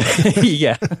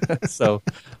 Yeah. So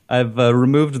I've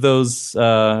removed those,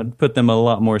 put them a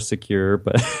lot more secure,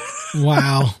 but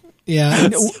Wow. Yeah.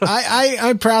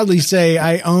 I proudly say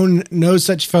I own no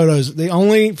such photos. The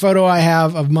only photo I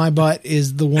have of my butt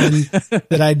is the one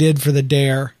that I did for the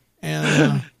dare.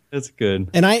 And that's good.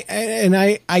 And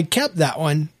I kept that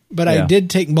one, but I did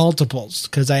take multiples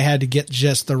because I had to get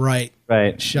just the right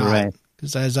shot. Right.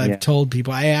 Because as I've told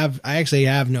people, I actually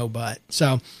have no butt.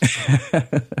 So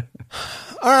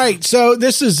all right, so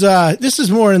this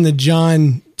is more in the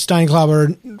John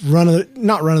Steinklauber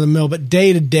not run of the mill, but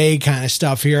day to day kind of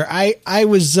stuff here. I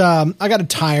got a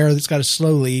tire that's got a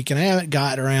slow leak, and I haven't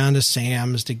got around to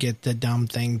Sam's to get the dumb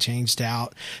thing changed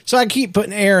out. So I keep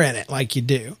putting air in it like you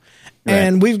do. Right.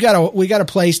 And we got a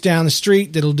place down the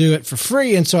street that'll do it for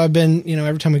free. And so I've been,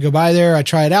 every time we go by there, I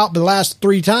try it out. But the last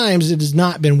 3 times it has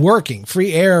not been working.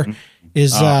 Free air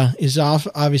is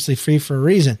obviously free for a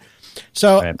reason.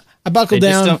 So I buckled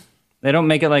down. They don't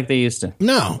make it like they used to.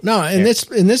 No. And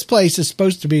this place is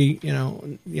supposed to be,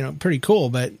 pretty cool,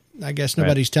 but I guess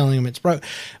nobody's telling them it's broke.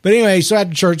 But anyway, so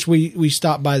after church, we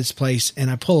stopped by this place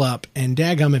and I pull up and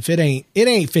daggum, if it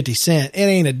ain't 50 cents, it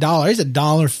ain't $1. It's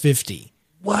 $1.50.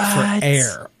 What? For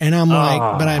air. And I'm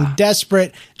like, but I'm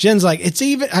desperate. Jen's like, it's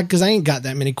even, because I ain't got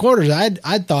that many quarters.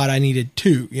 I thought I needed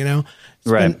 2,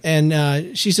 Right.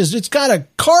 And she says, it's got a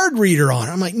card reader on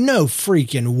it. I'm like, no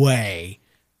freaking way.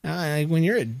 When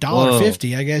you're at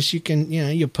 $1.50, I guess you can,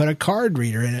 you put a card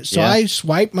reader in it. So I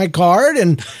swiped my card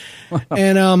and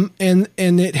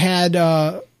it had,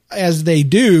 as they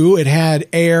do, it had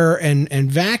air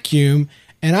and vacuum.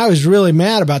 And I was really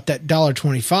mad about that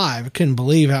 $1.25. I couldn't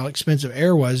believe how expensive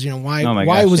air was.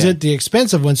 Why was it the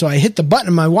expensive one? So I hit the button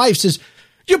and my wife says,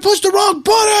 you pushed the wrong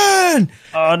button.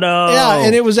 Oh no. Yeah.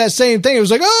 And it was that same thing. It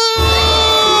was like,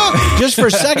 just for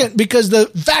a second, because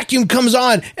the vacuum comes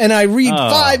on and I read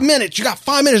 5 minutes. You got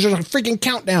 5 minutes. There's a freaking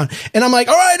countdown. And I'm like,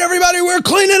 all right, everybody, we're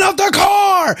cleaning up the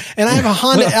car. And I have a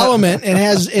Honda Element and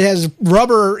it has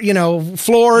rubber,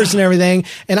 floors and everything.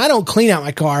 And I don't clean out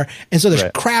my car. And so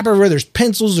there's crap everywhere. There's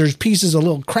pencils. There's pieces of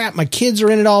little crap. My kids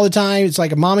are in it all the time. It's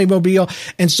like a mommy mobile.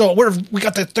 And so we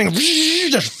got that thing,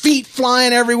 there's feet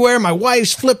flying everywhere. My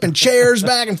wife's flipping chairs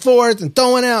back and forth and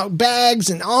throwing out bags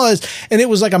and all this. And it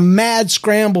was like a mad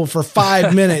scramble for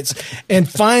 5 minutes. And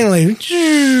finally,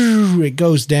 it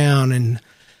goes down and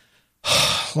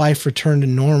life returned to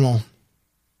normal.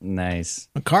 Nice.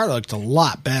 My car looked a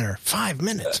lot better. 5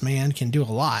 minutes, man, can do a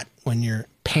lot when you're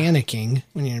panicking,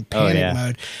 when you're in panic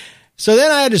mode. So then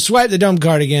I had to swipe the dump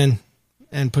card again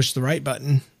and push the right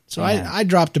button. So I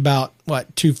dropped about,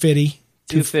 what, $2.50?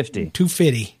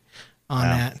 $2.50 on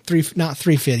that. Not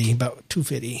 $3.50, but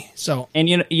 $2.50. So, and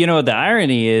you know the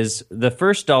irony is the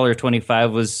first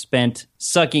 $1.25 was spent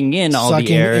sucking in all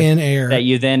the air that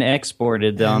you then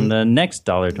exported on the next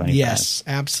 $1.25. Yes,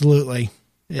 absolutely.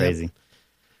 Crazy. Yep.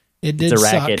 It did it's a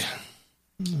suck. racket.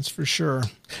 That's for sure.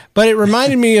 But it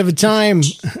reminded me of a time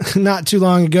not too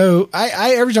long ago.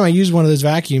 I every time I use one of those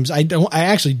vacuums, I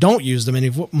actually don't use them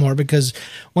anymore because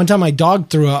one time my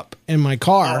dog threw up in my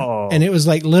car and it was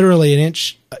like literally an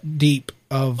inch deep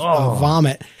of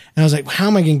vomit. And I was like, how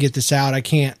am I going to get this out? I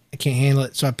can't handle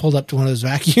it. So I pulled up to one of those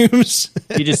vacuums.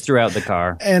 You just threw out the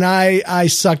car. And I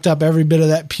sucked up every bit of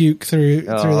that puke through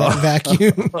that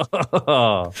vacuum.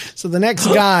 So the next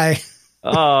guy,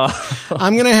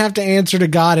 I'm going to have to answer to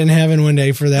God in heaven one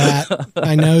day for that.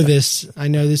 I know this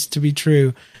to be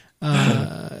true.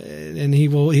 And he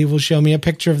will show me a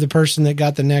picture of the person that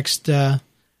got the next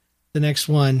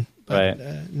one, but,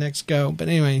 next go. But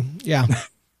anyway, yeah.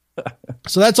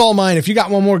 So that's all mine. If you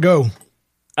got one more, go.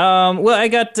 Well, I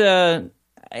got,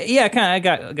 I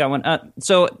got one.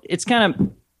 So it's kind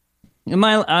of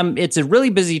it's a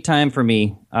really busy time for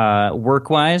me,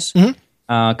 work wise. Mm-hmm.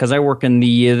 Because I work in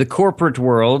the corporate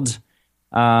world,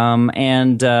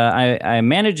 and I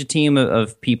manage a team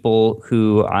of people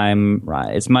who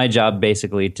it's my job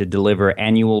basically to deliver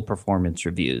annual performance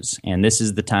reviews, and this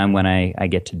is the time when I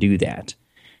get to do that.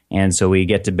 And so we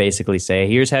get to basically say,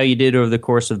 here's how you did over the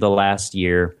course of the last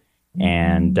year,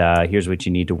 and here's what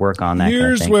you need to work on.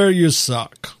 Here's where you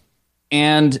suck.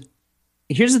 And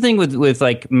here's the thing with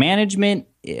like management.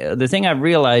 The thing I've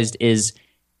realized is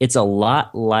it's a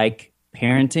lot like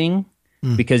parenting,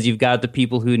 because you've got the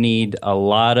people who need a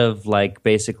lot of like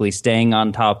basically staying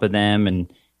on top of them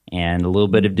and a little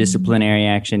bit of disciplinary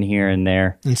action here and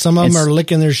there. And some of them are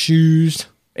licking their shoes.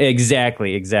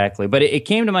 Exactly. But it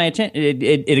came to my attention.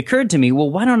 It occurred to me, well,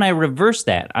 why don't I reverse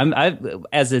that?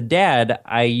 As a dad,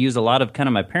 I use a lot of kind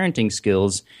of my parenting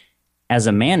skills as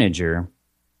a manager.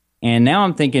 And now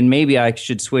I'm thinking maybe I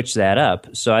should switch that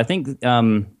up. So I think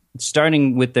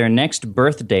starting with their next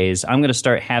birthdays, I'm going to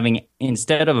start having,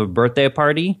 instead of a birthday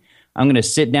party, I'm going to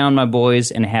sit down my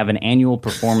boys and have an annual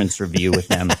performance review with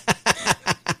them.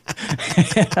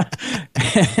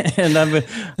 And I'm going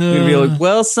to be like,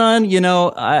 well, son,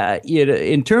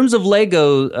 in terms of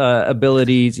Lego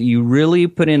abilities, you really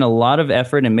put in a lot of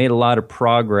effort and made a lot of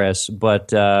progress, but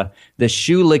the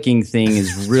shoe licking thing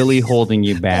is really holding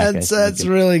you back. That's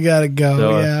really got to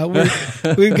go.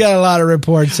 So, we've got a lot of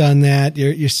reports on that.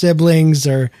 Your siblings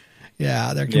are,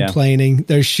 they're complaining.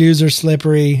 Their shoes are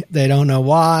slippery. They don't know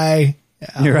why.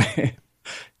 Yeah. You're right.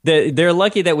 They're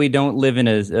lucky that we don't live in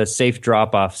a safe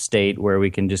drop-off state where we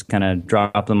can just kind of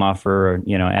drop them off for,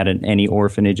 at any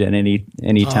orphanage at any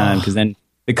time, because then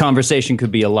the conversation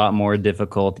could be a lot more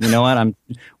difficult. You know what?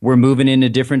 We're moving in a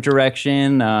different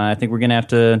direction. I think we're going to have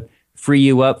to free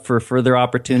you up for further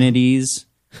opportunities,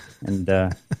 and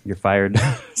you're fired.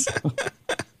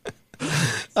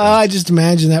 I just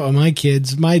imagine that with my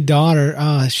kids. My daughter,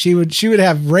 she would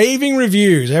have raving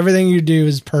reviews. Everything you do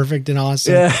is perfect and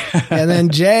awesome. Yeah. And then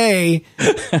Jay,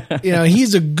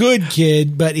 he's a good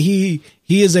kid, but he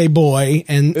is a boy,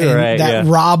 and that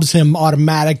robs him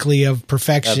automatically of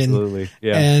perfection. Absolutely.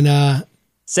 Yeah. And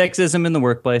sexism in the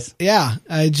workplace. Yeah.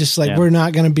 We're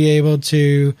not going to be able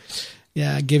to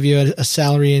give you a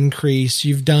salary increase.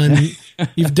 You've done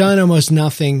almost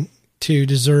nothing to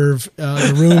deserve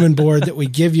the room and board that we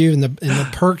give you and the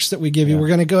perks that we give you. We're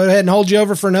going to go ahead and hold you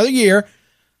over for another year.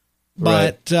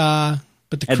 But at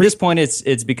this point,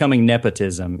 it's becoming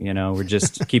nepotism. We're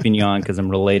just keeping you on because I'm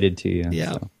related to you.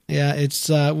 Yeah, so. Yeah. It's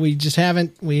we just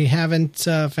haven't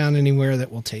found anywhere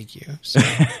that will take you. So.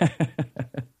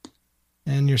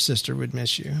 And your sister would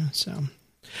miss you. So,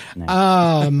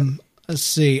 nice. Let's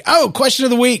see. Oh, question of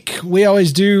the week. We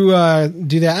always do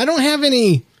that. I don't have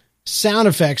any sound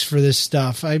effects for this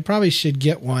stuff. I probably should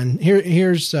get one.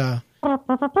 Here's there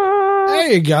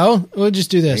you go. We'll just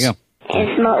do this. It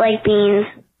smelled like beans.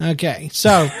 Okay.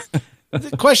 So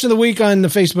the question of the week on the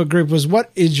Facebook group was, what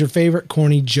is your favorite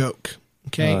corny joke?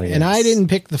 Okay. Oh, yes. And I didn't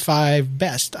pick the 5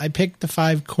 best. I picked the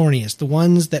 5 corniest, the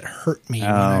ones that hurt me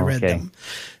when I read them.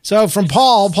 So from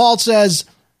Paul says,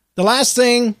 the last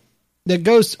thing that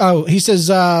goes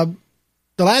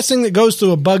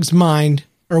through a bug's mind,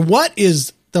 or what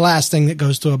is the last thing that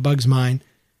goes through a bug's mind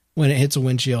when it hits a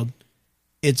windshield?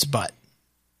 It's butt.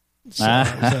 So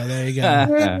there you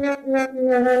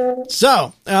go.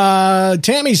 So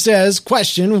Tammy says,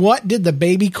 question, what did the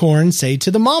baby corn say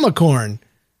to the mama corn?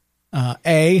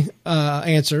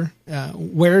 Answer,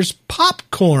 where's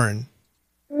popcorn?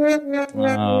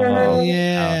 Oh,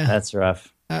 yeah. That's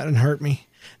rough. That didn't hurt me.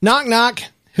 Knock, knock.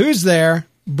 Who's there?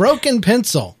 Broken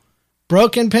pencil.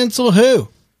 Broken pencil who?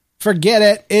 Forget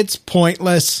it. It's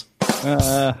pointless.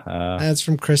 That's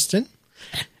from Kristen.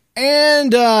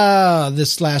 And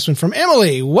this last one from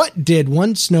Emily. What did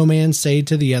one snowman say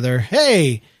to the other?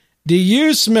 Hey, do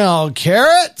you smell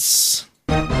carrots?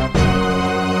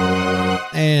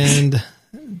 And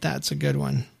that's a good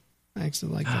one. I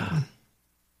actually like that one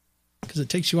because it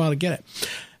takes you a while to get it.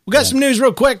 We got some news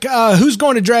real quick. Who's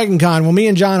going to Dragon Con? Well, me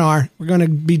and John are. We're going to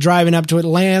be driving up to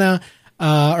Atlanta,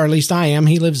 or at least I am.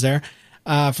 He lives there.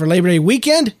 For Labor Day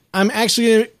weekend. I'm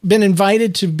actually been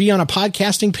invited to be on a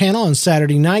podcasting panel on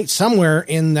Saturday night somewhere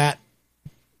in that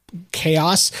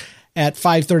chaos at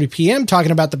 5:30 p.m.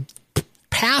 talking about the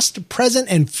past, present,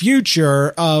 and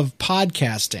future of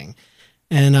podcasting.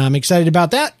 And I'm excited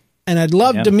about that. And I'd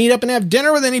love to meet up and have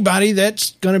dinner with anybody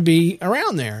that's going to be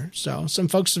around there. So some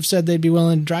folks have said they'd be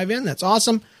willing to drive in. That's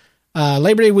awesome.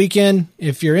 Labor Day weekend.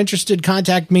 If you're interested,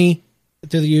 contact me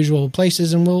through the usual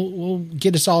places and we'll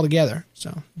get us all together.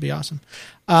 So it'll be awesome.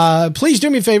 Please do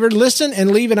me a favor, listen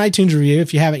and leave an iTunes review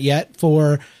if you haven't yet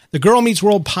for the Girl Meets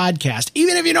World podcast.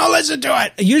 Even if you don't listen to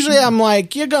it, usually I'm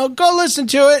like, you go listen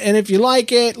to it. And if you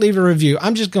like it, leave a review.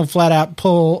 I'm just going to flat out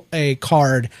pull a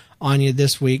card on you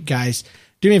this week, guys.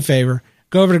 Do me a favor.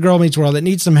 Go over to Girl Meets World. It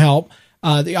needs some help.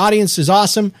 The audience is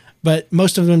awesome, but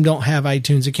most of them don't have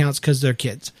iTunes accounts because they're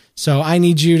kids. So I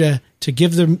need you to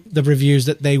give them the reviews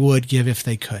that they would give if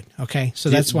they could. Okay, so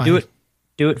that's why.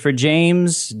 Do it for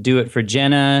James. Do it for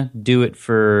Jenna. Do it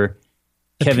for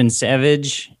Kevin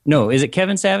Savage. No, is it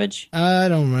Kevin Savage? I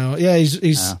don't know. Yeah,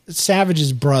 he's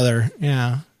Savage's brother.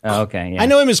 Yeah. Oh, okay. Yeah. I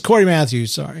know him as Corey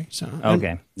Matthews. Sorry. So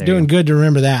okay, doing good to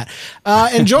remember that.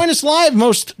 And join us live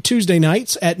most Tuesday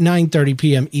nights at 9:30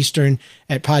 p.m. Eastern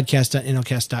at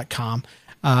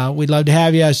podcast.nlcast.com. We'd love to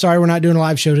have you. Sorry, we're not doing a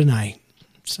live show tonight.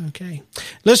 It's okay.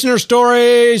 Listener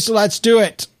stories. Let's do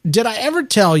it. Did I ever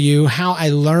tell you how I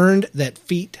learned that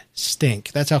feet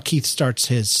stink? That's how Keith starts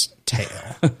his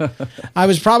tale. I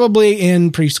was probably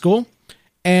in preschool,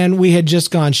 and we had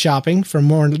just gone shopping for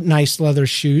more nice leather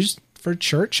shoes for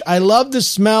church. I love the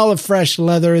smell of fresh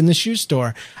leather in the shoe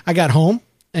store. I got home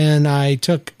and I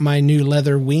took my new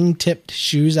leather wing-tipped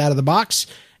shoes out of the box,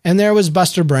 and there was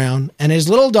Buster Brown and his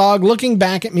little dog looking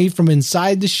back at me from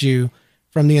inside the shoe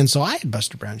from the insole. I had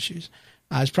Buster Brown shoes.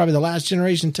 I was probably the last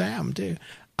generation to have them, too.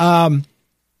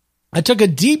 I took a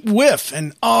deep whiff,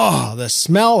 and the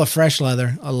smell of fresh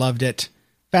leather. I loved it.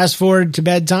 Fast forward to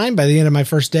bedtime. By the end of my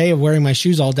first day of wearing my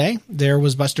shoes all day, there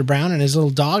was Buster Brown and his little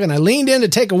dog, and I leaned in to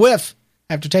take a whiff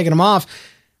after taking them off.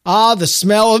 The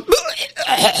smell of...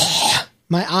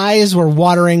 My eyes were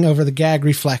watering over the gag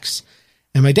reflex,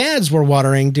 and my dad's were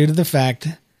watering due to the fact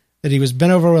that he was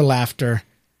bent over with laughter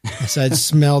as I'd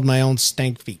smelled my own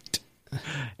stank feet.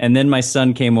 And then my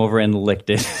son came over and licked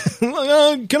it.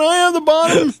 Can I have the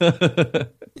bottom?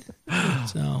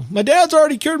 So my dad's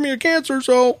already cured me of cancer,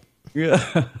 so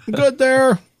I'm good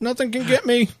there. Nothing can get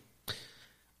me.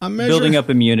 I'm building up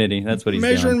immunity. That's what he's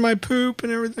measuring doing. my poop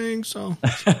and everything. So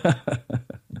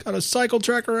got a cycle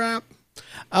tracker app.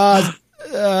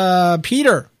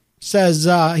 Peter says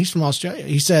he's from Australia.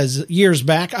 He says years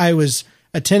back I was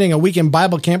attending a weekend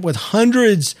Bible camp with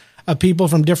hundreds of people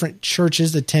from different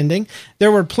churches attending.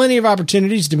 There were plenty of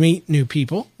opportunities to meet new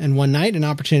people, and one night an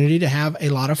opportunity to have a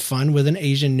lot of fun with an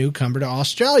Asian newcomer to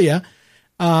Australia.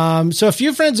 So a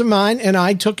few friends of mine and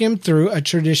I took him through a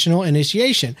traditional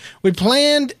initiation.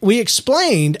 We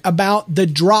explained about the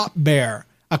drop bear,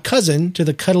 a cousin to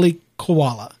the cuddly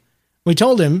koala. We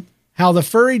told him how the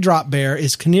furry drop bear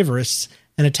is carnivorous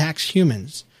and attacks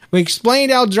humans. We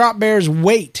explained how drop bears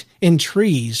wait in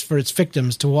trees for its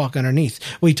victims to walk underneath.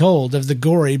 We told of the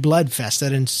gory blood fest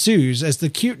that ensues as the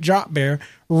cute drop bear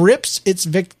rips its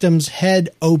victim's head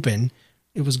open.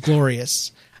 It was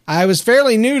glorious. I was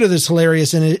fairly new to this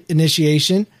hilarious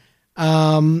initiation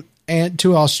and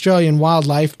to Australian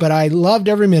wildlife, but I loved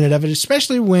every minute of it,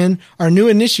 especially when our new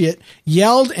initiate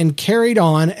yelled and carried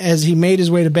on as he made his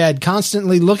way to bed,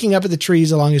 constantly looking up at the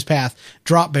trees along his path.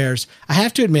 Drop bears, I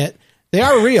have to admit, they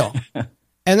are real,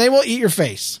 and they will eat your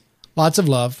face. Lots of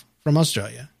love from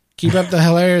Australia. Keep up the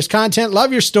hilarious content.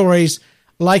 Love your stories.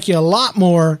 Like you a lot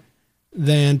more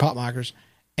than Popmockers.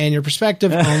 And your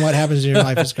perspective on what happens in your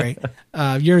life is great.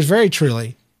 Yours very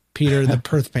truly, Peter the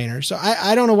Perth Painter. So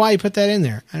I don't know why you put that in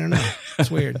there. I don't know. It's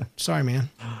weird. Sorry, man.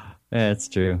 Yeah, it's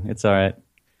true. It's all right.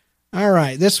 All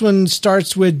right. This one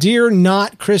starts with Dear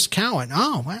Not Chris Cowan.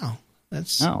 Oh, wow.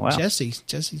 That's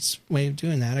Jesse's way of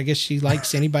doing that. I guess she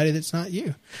likes anybody that's not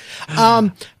you.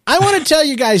 I want to tell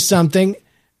you guys something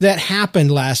that happened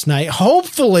last night.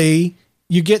 Hopefully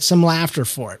you get some laughter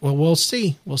for it. Well, we'll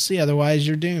see. We'll see. Otherwise,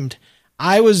 you're doomed.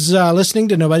 I was listening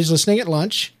to Nobody's Listening at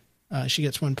lunch. She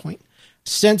gets 1 point.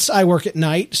 Since I work at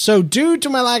night. So due to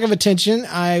my lack of attention,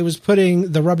 I was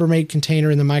putting the Rubbermaid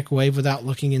container in the microwave without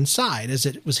looking inside. As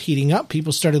it was heating up,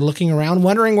 people started looking around,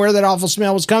 wondering where that awful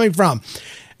smell was coming from.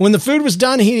 When the food was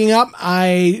done heating up,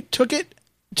 I took it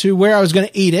to where I was going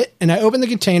to eat it, and I opened the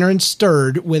container and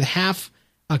stirred with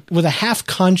a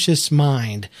half-conscious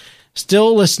mind.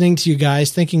 Still listening to you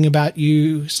guys, thinking about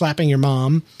you slapping your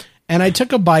mom, and I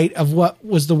took a bite of what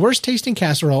was the worst-tasting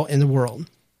casserole in the world.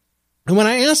 And when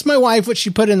I asked my wife what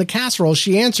she put in the casserole,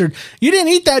 she answered, "You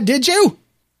didn't eat that, did you?"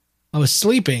 I was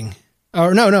sleeping.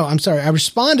 Or no, I'm sorry. I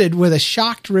responded with a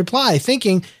shocked reply,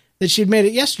 thinking that she'd made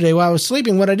it yesterday while I was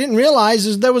sleeping. What I didn't realize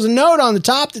is there was a note on the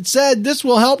top that said, "This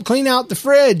will help clean out the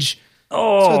fridge.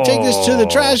 So take this to the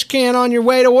trash can on your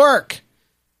way to work."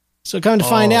 So come to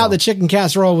find out, the chicken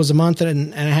casserole was a month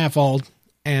and a half old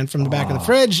and from the back of the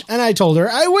fridge. And I told her,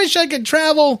 I wish I could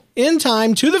travel in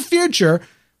time to the future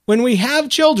when we have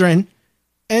children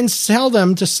and tell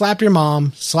them to slap your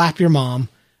mom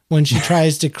when she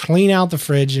tries to clean out the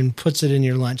fridge and puts it in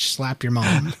your lunch. Slap your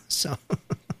mom. So...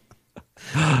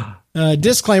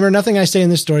 disclaimer, nothing I say in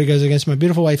this story goes against my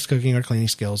beautiful wife's cooking or cleaning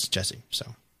skills, Jesse. So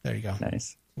there you go.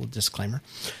 Nice. Little disclaimer.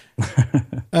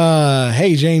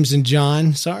 Hey, James and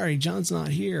John. Sorry, John's not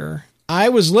here. I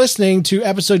was listening to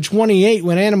episode 28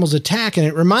 when animals attack, and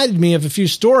it reminded me of a few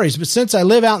stories. But since I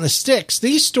live out in the sticks,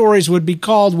 these stories would be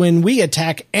called When We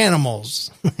Attack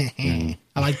Animals. I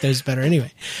like those better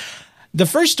anyway. The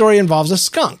first story involves a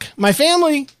skunk. My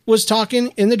family was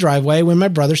talking in the driveway when my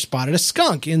brother spotted a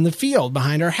skunk in the field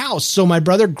behind our house. So my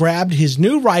brother grabbed his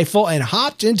new rifle and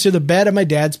hopped into the bed of my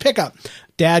dad's pickup.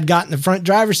 Dad got in the front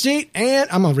driver's seat, and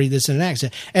I'm going to read this in an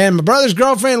accent. And my brother's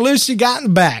girlfriend, Lucy, got in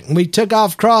the back. And we took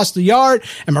off across the yard,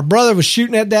 and my brother was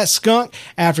shooting at that skunk.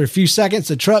 After a few seconds,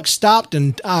 the truck stopped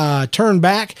and turned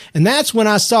back. And that's when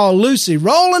I saw Lucy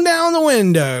rolling down the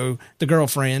window, the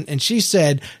girlfriend, and she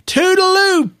said,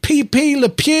 "Toodaloo, pee-pee, le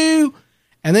pew."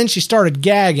 And then she started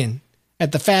gagging.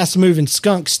 at the fast-moving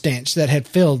skunk stench that had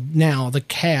filled now the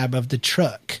cab of the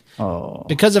truck. Oh.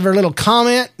 Because of her little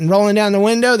comment and rolling down the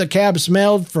window, the cab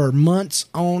smelled for months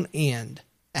on end.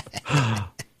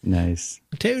 Nice.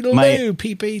 Toodaloo,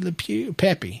 pee-pee, le-pew,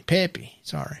 Peppy.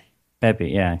 Sorry. Peppy,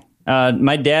 yeah.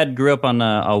 My dad grew up on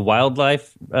a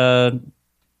wildlife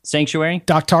sanctuary.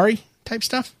 Doctari type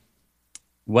stuff?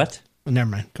 What? Oh, never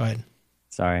mind. Go ahead.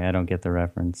 Sorry, I don't get the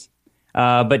reference.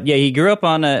 But yeah, he grew up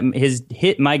on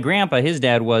my grandpa, his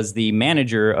dad was the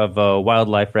manager of a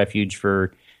wildlife refuge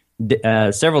for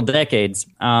several decades.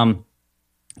 And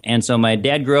so my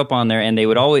dad grew up on there, and they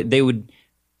would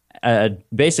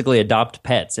basically adopt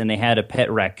pets, and they had a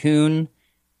pet raccoon,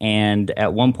 and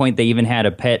at one point they even had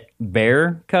a pet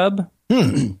bear cub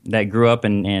that grew up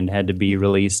and had to be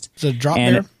released. It's a drop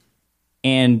bear?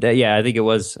 And yeah, I think it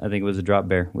was a drop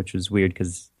bear, which was weird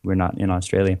because we're not in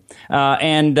Australia.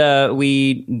 And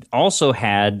they also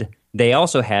had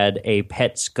a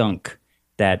pet skunk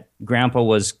that Grandpa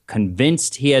was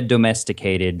convinced he had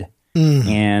domesticated,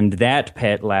 and that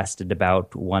pet lasted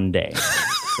about one day.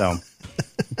 So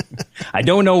I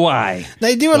don't know why.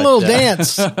 They do a little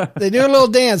dance. They do a little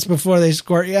dance before they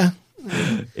squirt you.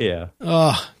 Yeah.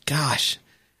 Oh, gosh.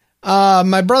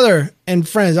 My brother and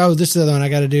friends. Oh, this is the other one I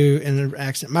got to do in an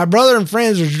accent. My brother and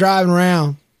friends were driving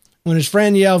around when his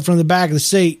friend yelled from the back of the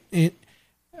seat,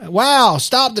 "Wow,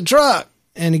 stop the truck."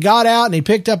 And he got out and he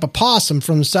picked up a possum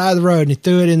from the side of the road and he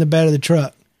threw it in the bed of the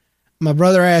truck. My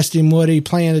brother asked him what he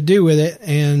planned to do with it,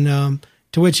 and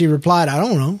to which he replied, "I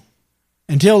don't know."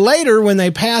 Until later when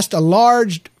they passed a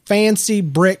large, fancy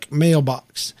brick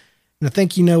mailbox. And I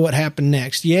think you know what happened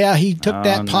next. Yeah, he took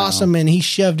that possum and he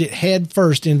shoved it head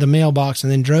first into the mailbox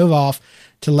and then drove off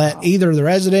to let either the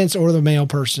residents or the mail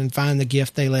person find the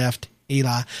gift they left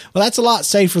Eli. Well, that's a lot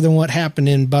safer than what happened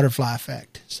in Butterfly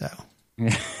Effect. So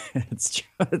It's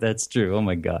true. That's true. Oh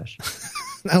my gosh.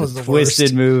 that was the twisted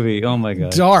worst. Movie. Oh my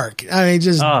gosh. Dark. I mean,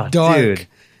 just dark. Dude.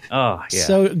 Oh, yeah.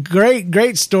 So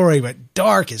great story, but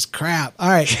dark as crap. All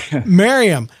right.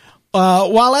 Miriam,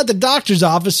 while at the doctor's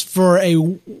office for a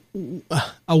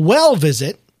well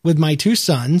visit with my two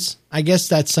sons, I guess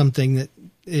that's something that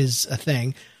is a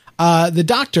thing. The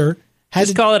doctor had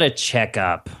Just call it a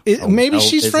checkup.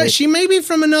 She may be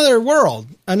from another world,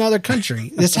 another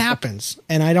country. This happens,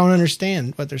 and I don't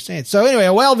understand what they're saying. So anyway,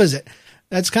 a well visit.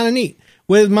 That's kind of neat.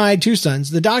 With my two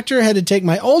sons, the doctor had to take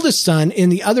my oldest son in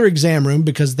the other exam room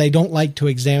because they don't like to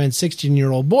examine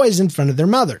 16-year-old boys in front of their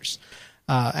mothers.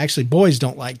 Actually, boys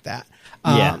don't like that.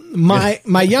 My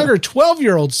younger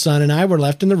 12-year-old son and I were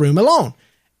left in the room alone.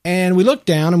 And we looked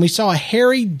down and we saw a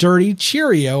hairy, dirty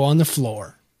Cheerio on the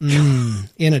floor. In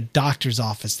a doctor's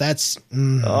office. That's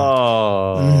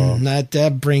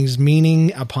that brings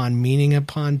meaning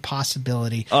upon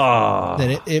possibility.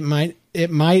 That it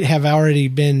might have already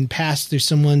been passed through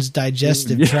someone's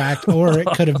digestive tract, or it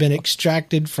could have been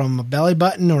extracted from a belly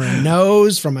button or a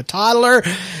nose from a toddler.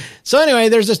 So anyway,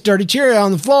 there's this dirty Cheerio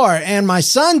on the floor, and my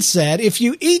son said, "If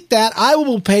you eat that, I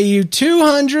will pay you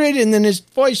 $200." And then his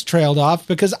voice trailed off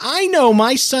because I know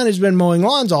my son has been mowing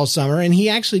lawns all summer, and he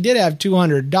actually did have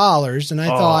 $200. And I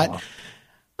thought,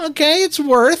 okay, it's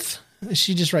worth.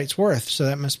 She just writes worth, so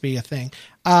that must be a thing.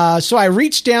 So I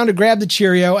reached down to grab the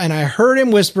Cheerio, and I heard him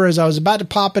whisper as I was about to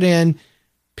pop it in,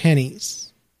 "Pennies.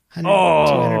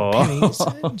 200 pennies."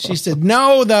 She said,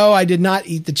 "No, though, I did not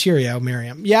eat the Cheerio,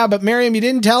 Miriam." "Yeah, but Miriam, you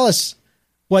didn't tell us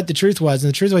what the truth was. And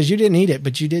the truth was you didn't eat it,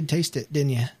 but you did taste it, didn't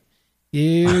you?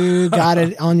 You got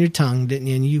it on your tongue, didn't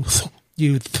you? And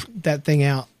you that thing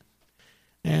out.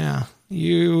 Yeah.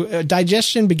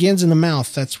 Digestion begins in the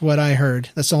mouth. That's what I heard.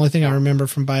 That's the only thing I remember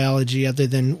from biology other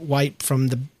than wipe from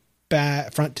the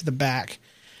front to the back.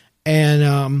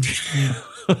 And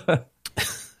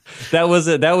That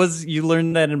was you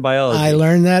learned that in biology. I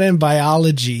learned that in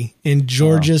biology in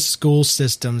Georgia's school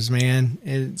systems,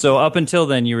 man. So up until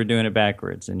then you were doing it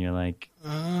backwards and you're like,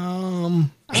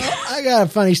 I got a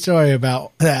funny story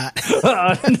about that.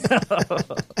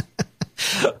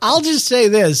 I'll just say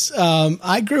this.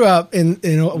 I grew up in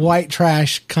a white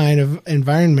trash kind of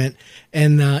environment,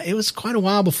 and it was quite a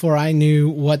while before I knew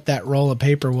what that roll of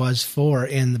paper was for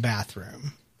in the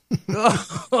bathroom. I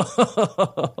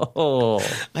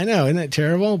know, isn't it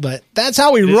terrible? But that's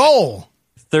how we roll.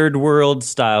 Third world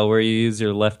style, where you use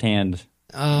your left hand,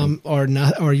 or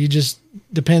not, or you just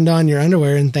depend on your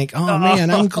underwear and think, "Oh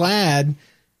man, I'm glad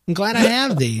I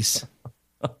have these."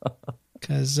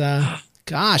 Because,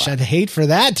 gosh, I'd hate for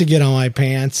that to get on my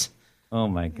pants. Oh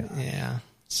my god! Yeah.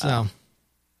 So,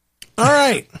 all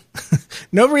right,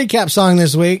 no recap song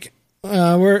this week.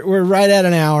 We're right at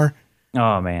an hour.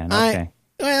 Oh man. Okay.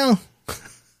 I'm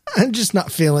just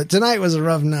not feeling it. Tonight was a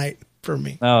rough night. for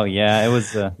me. Oh yeah, it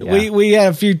was. Yeah. We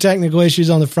had a few technical issues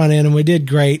on the front end, and we did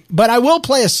great. But I will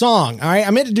play a song. All right,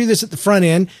 I meant to do this at the front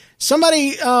end.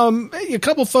 Somebody, a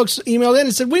couple folks emailed in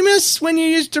and said, we miss when you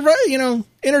used to,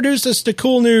 introduce us to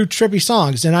cool new trippy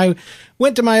songs. And I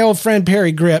went to my old friend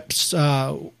Perry Grip's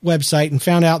website and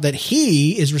found out that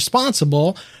he is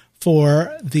responsible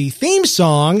for the theme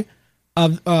song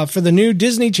of for the new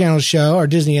Disney Channel show, or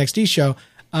Disney XD show,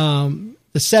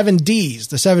 the 7 Ds,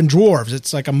 the 7 Dwarves.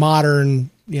 It's like a modern,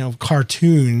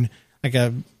 cartoon, like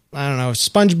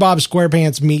SpongeBob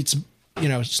SquarePants meets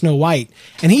Snow White.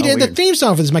 And he did the theme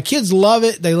song for this. My kids love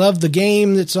it. They love the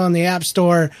game that's on the App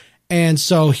Store. And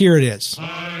so here it is.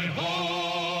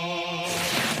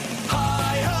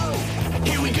 Hi-ho,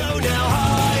 here we go now,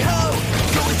 hi-ho,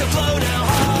 go with the flow now,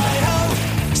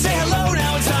 hi-ho, say hello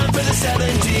now, it's time for the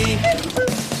 7D.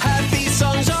 Happy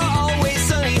songs are always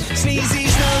sunny, sneezy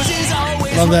snows is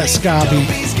always love that ska beat.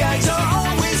 These gags are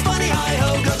always funny,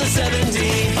 hi-ho, go the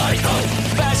 7D.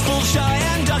 Hi-ho, bashful, shy,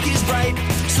 and duck is bright,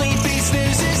 sleepy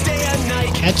snoozes day and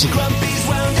night, catchy. Grumpy's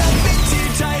wound up, bit too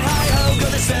tight, hi-ho,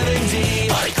 go the 7D.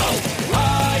 Hi-ho,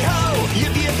 hi-ho,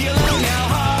 yip yip yellow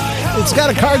now, hi-ho. It's got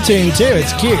a cartoon too.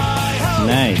 It's cute.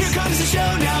 Nice. Here comes the show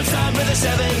now, it's time for the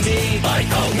 7D.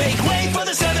 Hi-ho, make way for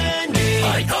the 7D.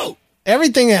 Hi-ho.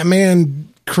 Everything that man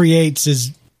creates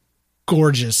is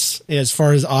gorgeous as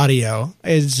far as audio.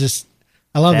 It's just,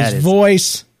 I love his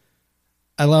voice.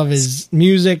 I love his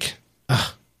music.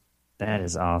 Ugh. That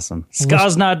is awesome.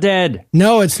 Ska's not dead.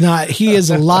 No, it's not. He is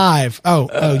alive.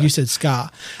 Oh, you said ska.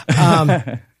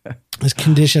 His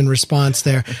conditioned response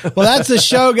there. Well, that's the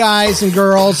show, guys and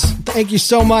girls. Thank you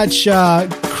so much,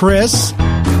 Chris.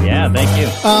 Yeah, thank you.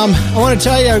 I want to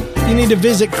tell you, you need to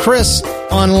visit Chris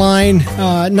online,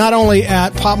 not only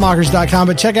at popmockers.com,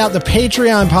 but check out the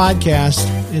Patreon podcast.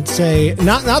 It's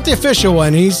not the official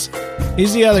one. He's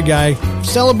the other guy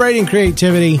celebrating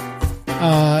creativity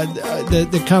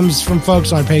that comes from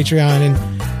folks on Patreon. And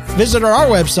visit our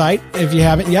website if you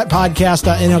haven't yet,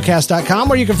 podcast.nlcast.com,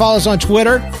 where you can follow us on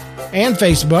Twitter and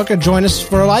Facebook, and join us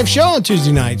for a live show on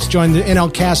Tuesday nights. Join the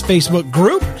NLCast Facebook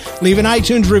group. Leave an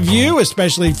iTunes review,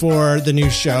 especially for the new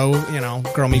show,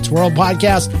 Girl Meets World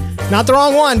podcast. Not the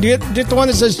wrong one. Get the one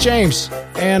that says James.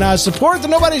 And support the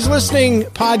Nobody's Listening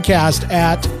podcast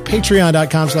at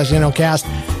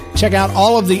patreon.com/NLCast. Check out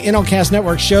all of the NLCast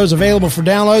Network shows available for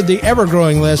download, the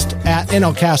ever-growing list at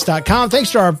NLCast.com.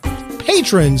 Thanks to our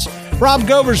patrons, Rob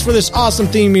Govers for this awesome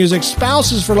theme music,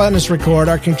 Spouses for letting us record,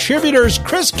 our contributors,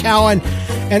 Chris Cowan,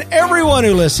 and everyone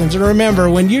who listens. And remember,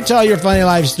 when you tell your funny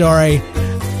life story,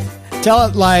 tell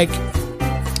it like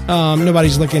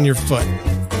nobody's licking your foot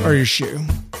or your shoe.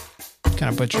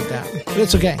 Kind of butchered that, but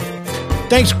it's okay.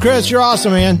 Thanks, Chris. You're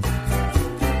awesome, man.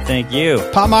 Thank you.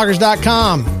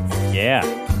 Popmockers.com. Yeah.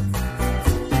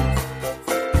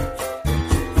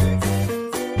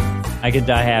 I could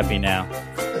die happy now.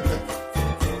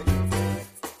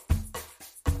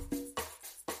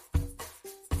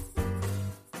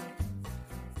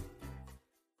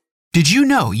 Did you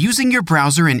know using your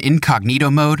browser in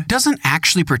incognito mode doesn't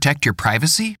actually protect your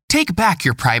privacy? Take back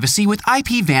your privacy with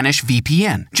IPVanish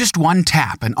VPN. Just one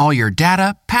tap and all your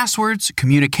data, passwords,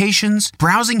 communications,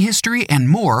 browsing history, and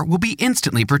more will be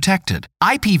instantly protected.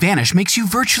 IPVanish makes you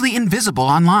virtually invisible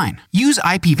online. Use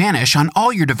IPVanish on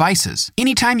all your devices,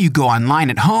 anytime you go online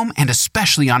at home, and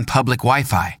especially on public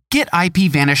Wi-Fi. Get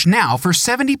IPVanish now for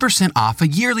 70% off a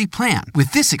yearly plan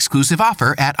with this exclusive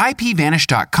offer at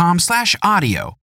IPVanish.com/audio.